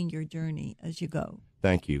within your journey as you go.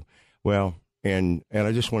 Thank you. Well, and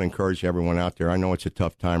I just want to encourage everyone out there. I know it's a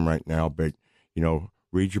tough time right now, but you know,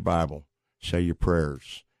 read your Bible, say your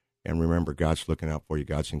prayers, and remember God's looking out for you.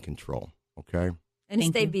 God's in control. Okay. And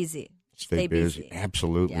stay busy. Stay busy.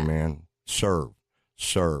 Absolutely, man. Serve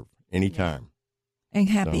anytime. And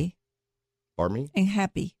happy. Pardon me? And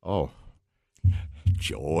happy. Oh,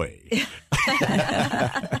 joy.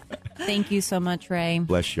 Thank you so much, Ray.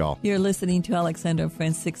 Bless y'all. You're listening to Alexander and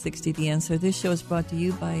Friends 660 The Answer. This show is brought to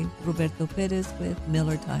you by Roberto Perez with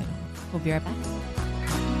Miller Title. We'll be right back.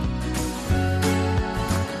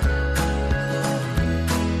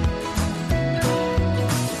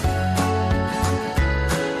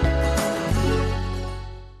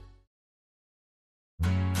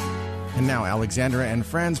 And now Alexandra and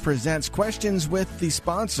Friends presents Questions with the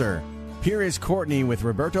sponsor. Here is Courtney with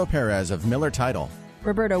Roberto Perez of Miller Title.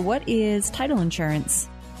 Roberto, what is title insurance?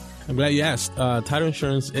 I'm glad you asked. Title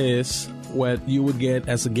insurance is what you would get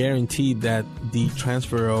as a guarantee that the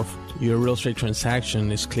transfer of your real estate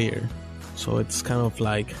transaction is clear. So it's kind of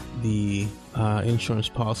like the insurance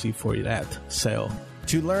policy for that sale.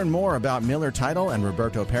 To learn more about Miller Title and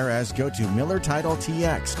Roberto Perez, go to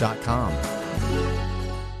MillerTitleTX.com.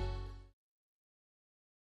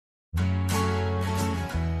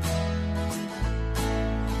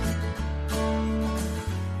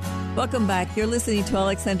 Welcome back. You're listening to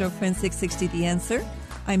Alexandra Friends 660 The Answer.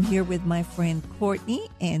 I'm here with my friend Courtney,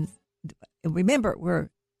 and remember, we're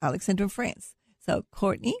Alexandra Friends. So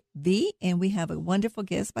Courtney, V, and we have a wonderful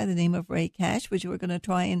guest by the name of Ray Cash, which we're going to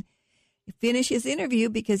try and finish his interview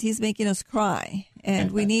because he's making us cry,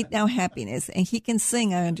 and we need now happiness. And he can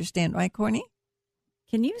sing, I understand, right, Courtney?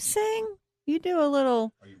 Can you sing? You do a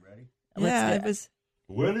little. Are you ready? Yeah, it was.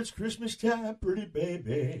 Well, it's Christmas time, pretty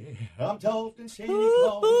baby. I'm talking Santa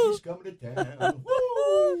Claus is coming to town.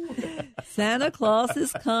 Woo! Santa Claus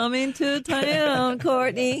is coming to town,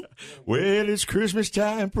 Courtney. Well, it's Christmas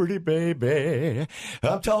time, pretty baby.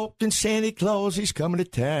 I'm talking Santa Claus, he's coming to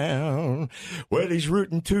town. Well, he's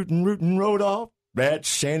rootin', tootin', rootin' rode off. That's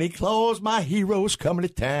Santa Claus, my hero's coming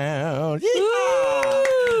to town.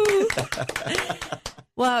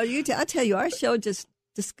 Wow, I tell you, our show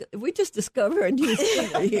we just discovered a new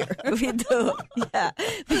singer here. We do. Yeah.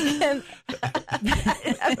 I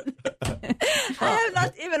have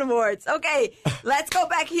not even words. Okay, let's go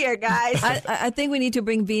back here, guys. I think we need to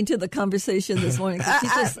bring V into the conversation this morning.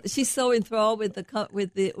 'Cause she's so enthralled with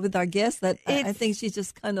our guest that I think she's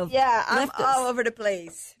just kind of I'm left us. all over the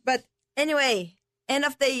place. But anyway, end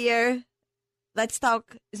of the year, let's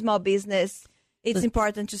talk small business. It's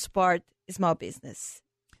important to support small business.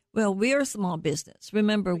 Well, we are a small business.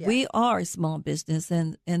 Remember, we are a small business,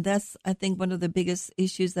 and that's, I think, one of the biggest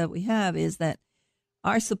issues that we have is that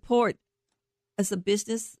our support as a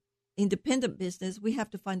business, independent business, we have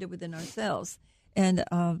to find it within ourselves, and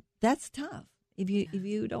that's tough. If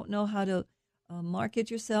you don't know how to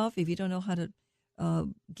market yourself, if you don't know how to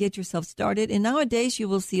get yourself started, and nowadays you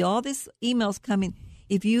will see all these emails coming.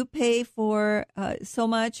 If you pay for so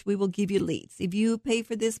much, we will give you leads. If you pay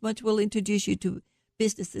for this much, we'll introduce you to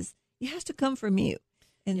businesses. It has to come from you.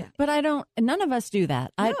 But none of us do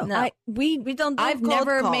that. We don't do I've cold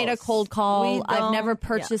never calls. made a cold call. I've never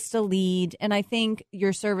purchased a lead. And I think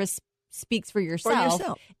your service speaks for yourself.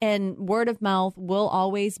 And word of mouth will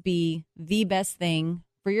always be the best thing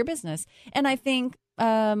for your business. And I think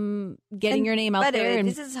getting your name out there.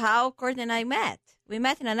 This is how Courtney and I met. We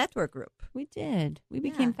met in a network group. We did. We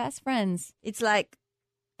became fast friends. It's like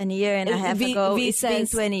a year and a half ago. V it's been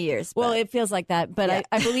 20 years. Well, it feels like that. But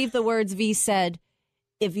I believe the words V said,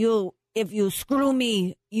 if you screw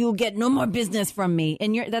me, you get no more business from me.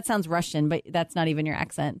 And that sounds Russian, but that's not even your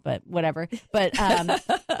accent, but whatever. But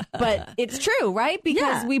but it's true, right?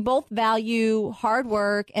 Because we both value hard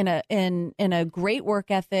work and a great work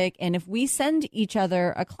ethic. And if we send each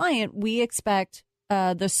other a client, we expect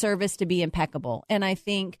the service to be impeccable. And I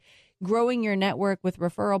think growing your network with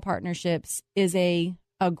referral partnerships is a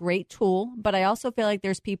great tool, but I also feel like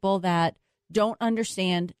there's people that don't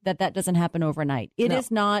understand that doesn't happen overnight. It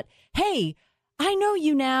is not, hey, I know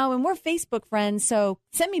you now and we're Facebook friends, so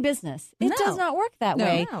send me business. It does not work that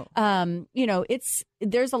way.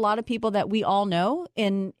 There's a lot of people that we all know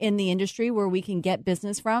in the industry where we can get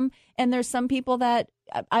business from, and there's some people that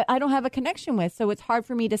I don't have a connection with, so it's hard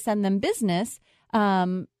for me to send them business.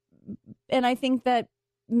 And I think that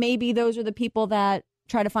maybe those are the people that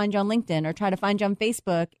try to find you on LinkedIn or try to find you on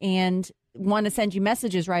Facebook and want to send you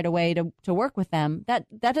messages right away to work with them. That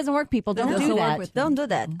doesn't work, people. Don't do that. Don't do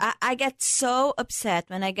that. I get so upset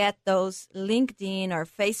when I get those LinkedIn or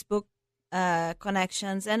Facebook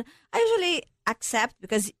connections, and I usually accept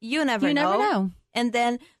because you never know. And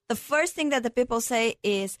then the first thing that the people say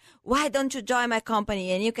is, why don't you join my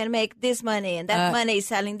company and you can make this money and that money is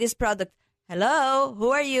selling this product. Hello, who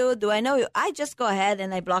are you? Do I know you? I just go ahead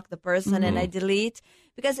and I block the person and I delete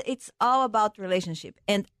because it's all about relationship.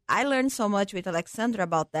 And I learned so much with Alexandra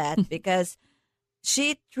about that because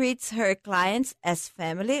she treats her clients as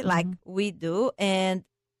family like we do. And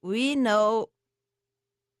we know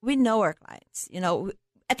our clients,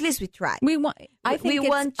 at least we try. I want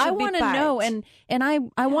to know, and I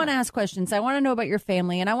want to ask questions. I want to know about your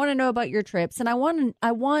family, and I want to know about your trips, and I want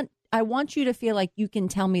you to feel like you can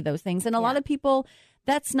tell me those things. And a lot of people,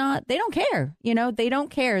 they don't care. They don't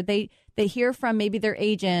care. They they hear from maybe their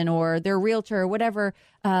agent or their realtor or whatever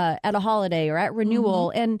at a holiday or at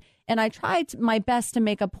renewal. And I tried my best to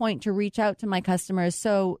make a point to reach out to my customers.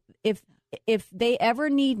 So if they ever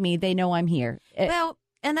need me, they know I'm here. Well,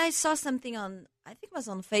 and I saw something on, I think it was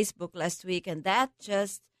on Facebook last week, and that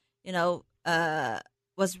just,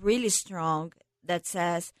 was really strong, that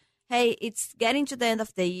says, hey, it's getting to the end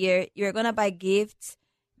of the year. You're going to buy gifts.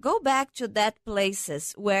 Go back to that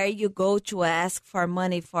places where you go to ask for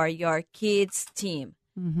money for your kids' team.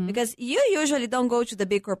 Because you usually don't go to the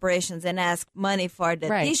big corporations and ask money for the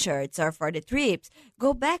T-shirts or for the trips.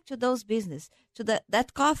 Go back to those business, to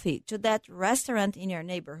that coffee, to that restaurant in your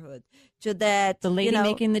neighborhood, to that the lady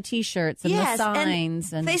making the T-shirts and the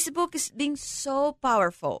signs. And Facebook is being so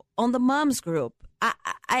powerful on the moms group.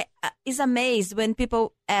 I is amazed when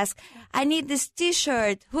people ask, I need this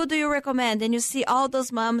T-shirt. Who do you recommend? And you see all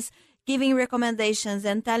those moms giving recommendations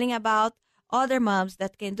and telling about other moms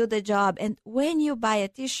that can do the job. And when you buy a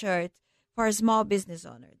T-shirt for a small business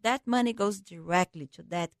owner, that money goes directly to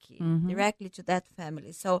that kid, directly to that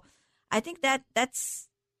family. So I think it's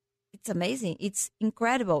amazing. It's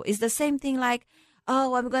incredible. It's the same thing like,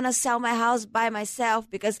 oh, I'm going to sell my house by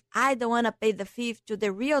myself because I don't want to pay the fee to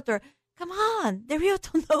the realtor. Come on, the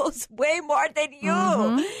realtor knows way more than you.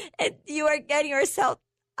 And you are getting yourself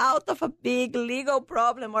out of a big legal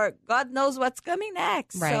problem, or God knows what's coming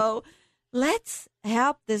next. Right. So let's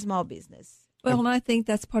help the small business. Well, and I think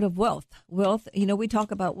that's part of wealth. Wealth, we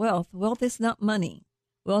talk about wealth. Wealth is not money.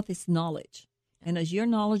 Wealth is knowledge. And as you're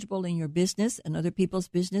knowledgeable in your business and other people's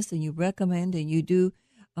business, and you recommend and you do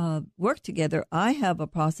work together, I have a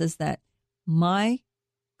process that my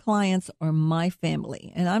clients are my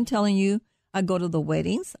family. And I'm telling you, I go to the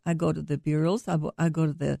weddings, I go to the burials, I go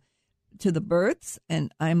to the births,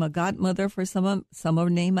 and I'm a godmother for some of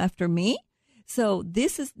them named after me. So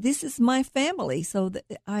this is my family. So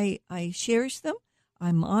I cherish them.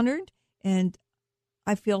 I'm honored, and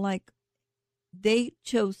I feel like they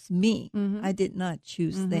chose me. I did not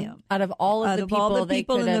choose them. Out of all of the people,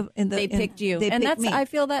 they picked you, and that's me. I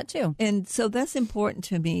feel that too. And so that's important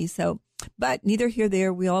to me. So, but neither here nor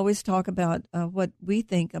there. We always talk about what we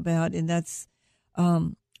think about, and that's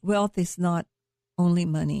wealth is not only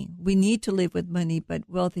money. We need to live with money, but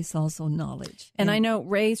wealth is also knowledge. And I know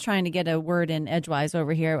Ray's trying to get a word in edgewise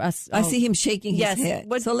over here. I see him shaking his head.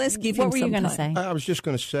 So let's give him some time. What were you going to say? I was just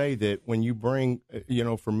going to say that when you bring,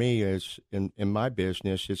 for me, as in my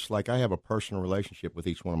business, it's like I have a personal relationship with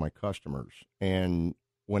each one of my customers. And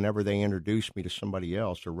whenever they introduce me to somebody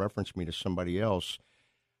else or reference me to somebody else,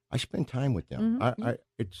 I spend time with them.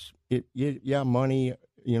 Money,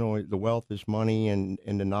 the wealth is money, and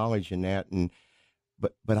the knowledge in that.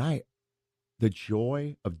 But the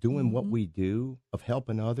joy of doing what we do, of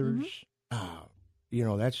helping others,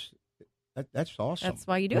 that's awesome. That's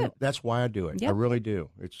why you do it. That's why I do it. Yep. I really do.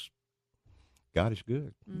 God is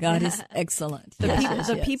good. God is excellent.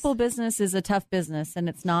 The people business is a tough business, and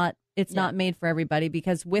it's not made for everybody,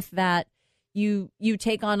 because with that, you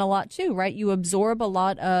take on a lot too, right? You absorb a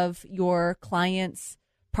lot of your clients'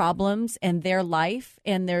 problems and their life,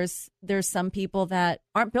 and there's some people that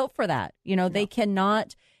aren't built for that. They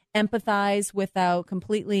cannot empathize without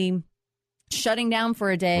completely shutting down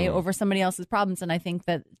for a day over somebody else's problems. And I think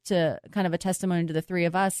that, to kind of a testimony to the three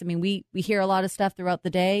of us, I mean, we hear a lot of stuff throughout the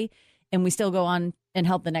day, and we still go on and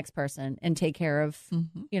help the next person and take care of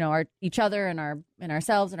each other and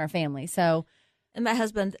ourselves and our family. So, and my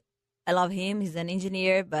husband, I love him. He's an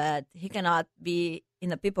engineer, but he cannot be in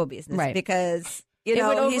the people business, right? Because he's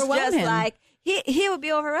just him. Like he would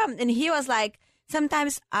be overwhelmed. And he was like,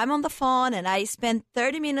 sometimes I'm on the phone and I spend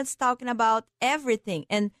 30 minutes talking about everything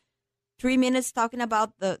and 3 minutes talking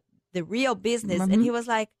about the real business. And he was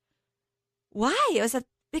like, why? I was like,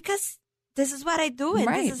 because this is what I do, and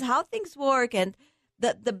this is how things work, and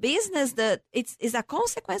the business it's a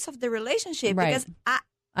consequence of the relationship. Right. Because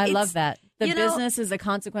I love that. The business is a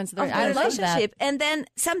consequence of the relationship. Love that. And then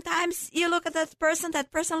sometimes you look at that person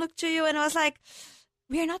looked to you and was like,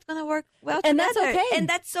 we're not going to work well and together. That's okay. And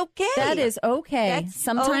that's okay. That is okay.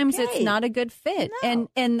 Sometimes it's not a good fit. No.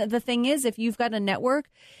 And the thing is, if you've got a network,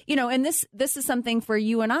 and this is something for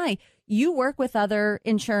you and I, you work with other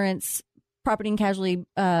insurance, property and casualty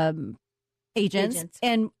agents.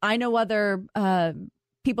 And I know other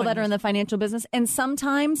people that are in the financial business. And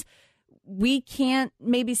sometimes we can't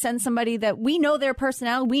maybe send somebody that we know their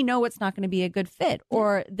personality, we know it's not going to be a good fit,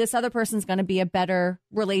 or this other person's going to be a better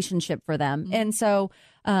relationship for them. And so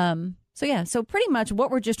pretty much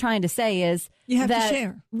what we're just trying to say is you have to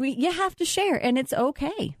share. You have to share, and it's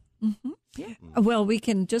okay. Mm-hmm. Yeah. Well, we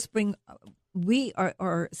can just bring, we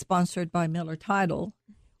are sponsored by Miller Title,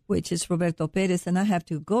 which is Roberto Perez, and I have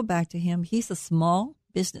to go back to him. He's a small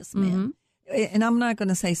businessman, and I'm not going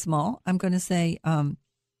to say small. I'm going to say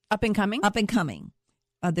Up and coming? up and coming.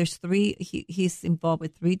 There's three. He's involved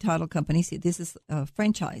with 3 title companies. This is a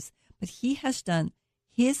franchise, but he has done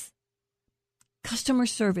his customer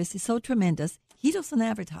service is so tremendous. He doesn't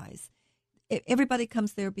advertise. Everybody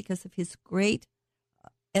comes there because of his great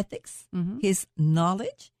ethics, his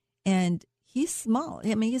knowledge, and he's small.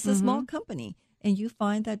 I mean, it's a small company, and you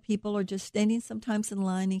find that people are just standing sometimes in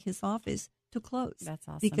line in his office to close. That's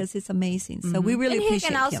awesome. Because it's amazing. So we really And he appreciate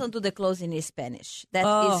can also him. do the closing in Spanish. That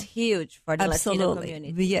is huge for the Latino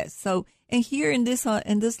community. Yes. So, and here in this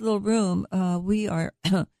little room, we are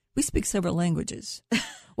we speak several languages.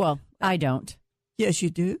 Well, I don't. Yes, you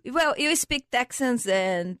do. Well, you speak Texans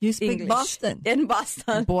and You speak English. Boston. In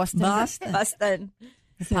Boston. Boston. Boston.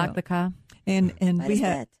 Park the car. And What we is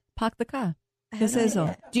have that? Park the car. this is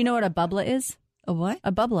idea. a Do you know what a bubbler is? what?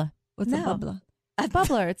 A bubbler. What's a No. bubbler? A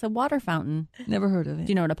bubbler. It's a water fountain. Never heard of it.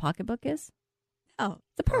 Do you know what a pocketbook is? Oh.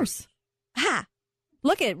 It's a purse. Ha!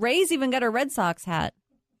 Look at Ray's even got a Red Sox hat.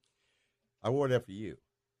 I wore that for you.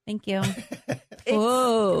 Thank you.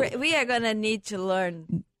 Whoa. We are going to need to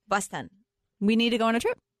learn Boston. We need to go on a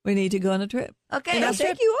trip. We need to go on a trip. Okay. And I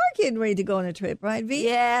think you are getting ready to go on a trip, right, V?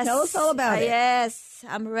 Yes. Tell us all about it. Yes.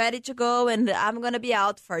 I'm ready to go, and I'm going to be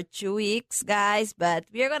out for 2 weeks, guys, but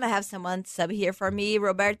we are going to have someone sub here for me.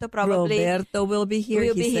 Roberto probably Roberto will be here.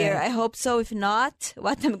 will he be here. said. I hope so. If not,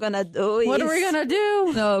 what I'm going to do is... What are we going to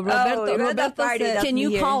do? No, Roberto. we're gonna Roberto party said, that- Can you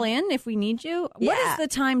here. call in if we need you? What Yeah. is the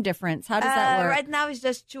time difference? How does that work? Right now it's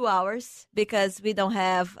just 2 hours because we don't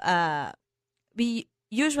have... we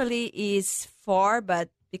usually is 4, but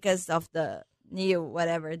because of the new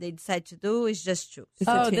whatever they decide to do, it's just 2. It's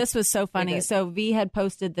a Oh, tip. this was so funny. good. So V had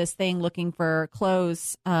posted this thing looking for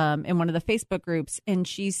clothes in one of the Facebook groups, and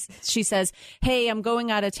she says, "Hey, I'm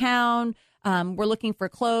going out of town. We're looking for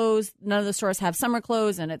clothes. None of the stores have summer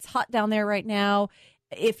clothes, and it's hot down there right now.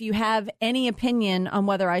 If you have any opinion on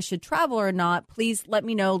whether I should travel or not, please let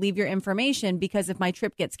me know. Leave your information, because if my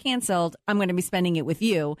trip gets canceled, I'm going to be spending it with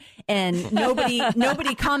you." And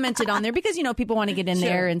nobody commented on there because, you know, people want to get in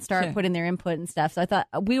there and start putting their input and stuff. So I thought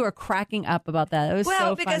we were cracking up about that. It was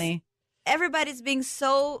so because funny. everybody's being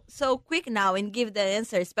so quick now in give the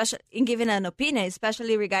answer, especially in giving an opinion,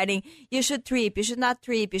 especially regarding you should trip, you should not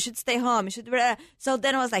trip, you should stay home, you should. So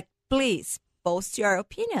then I was like, please post your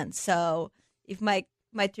opinion. So if my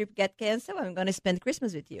trip get canceled, I'm going to spend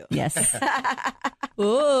Christmas with you. Yes.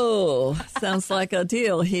 Oh, sounds like a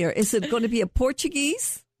deal here. Is it going to be a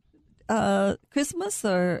Portuguese Christmas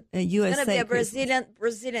or a USA It's going to be a Christmas?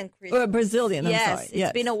 Brazilian Christmas. Or a Brazilian, I'm yes, sorry.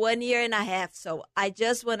 it's been a 1 year and a half, so I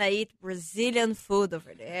just want to eat Brazilian food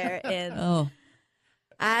over there, and Oh,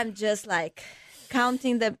 I'm just like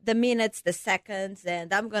counting the minutes, the seconds,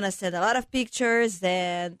 and I'm going to send a lot of pictures,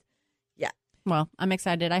 and Well, I'm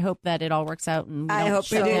excited. I hope that it all works out. And we I don't hope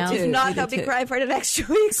shut so. do down. too. If not, We do I'll be too. crying for the next 2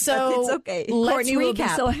 weeks, So but it's okay. let's Courtney will be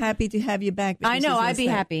recap. so happy to have you back. because I know. she's I'd be listening.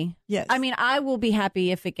 happy. Yes. I mean, I will be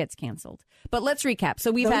happy if it gets canceled. But let's recap.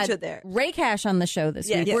 So we've Don't you had dare. Ray Cash on the show this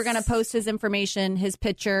Yes. week. Yes. We're going to post his information, his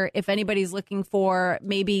picture. If anybody's looking for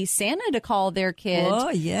maybe Santa to call their kid,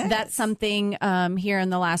 Oh, yes. that's something here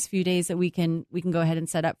in the last few days that we can go ahead and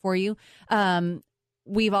set up for you.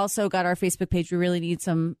 We've also got our Facebook page. We really need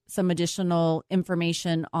some additional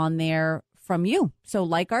information on there from you. So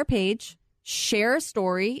like our page, share a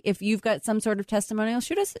story. If you've got some sort of testimonial,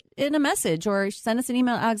 shoot us in a message or send us an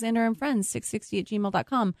email at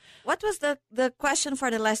alexanderandfriends660@gmail.com. What was the question for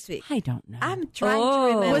the last week? I don't know. I'm trying Oh.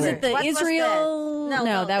 to remember. Was it the What was Israel? that? No,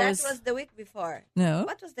 No, that that was- the week before. No.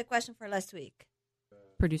 What was the question for last week?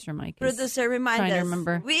 Producer Mike. is- Producer, remind trying us. to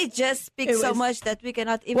remember. We just speak It so was- much that we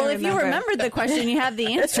cannot even Well, if remember. you remembered the question, you have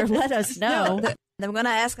the answer. Let us know. I'm going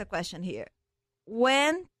to ask a question here.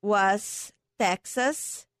 When was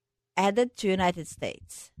Texas added to United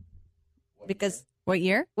States? Because What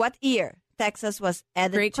year? what year Texas was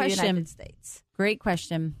added Great to question. United States? Great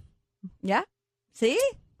question. Yeah? See?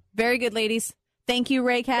 Very good, ladies. Thank you,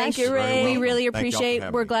 Ray Cash. Thank you, Ray. We really Thank y'all for appreciate.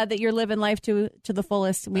 having We're me. glad that you're living life to the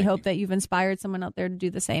fullest. We Thank hope you. that you've inspired someone out there to do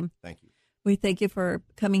the same. Thank you. We thank you for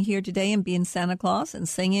coming here today and being Santa Claus and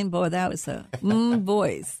singing. Boy, that was a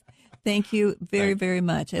voice. Thank you very, very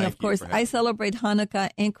much. And Thank of you course, for having I me. celebrate Hanukkah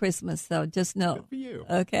and Christmas, so just know. Good for you.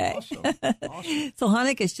 Okay. Awesome. Awesome. So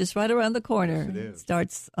Hanukkah is just right around the corner. Yes, it is.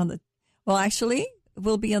 Starts on the. Well, actually,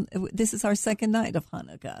 we'll be on. This is our second night of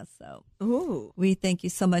Hanukkah, so Ooh. we thank you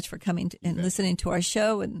so much for coming and listening to our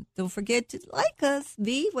show. And don't forget to like us.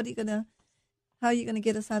 V, what are you gonna? How are you gonna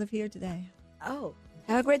get us out of here today? Oh.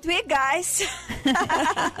 Have a great week, guys.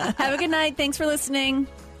 Have a good night. Thanks for listening.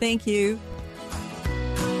 Thank you.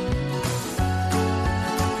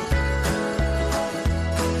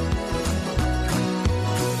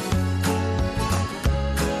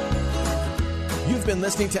 been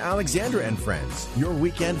listening to Alexandra and Friends, your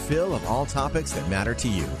weekend fill of all topics that matter to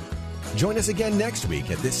you. Join us again next week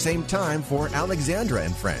at this same time for Alexandra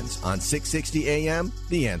and Friends on 660 AM,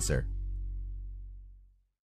 The Answer.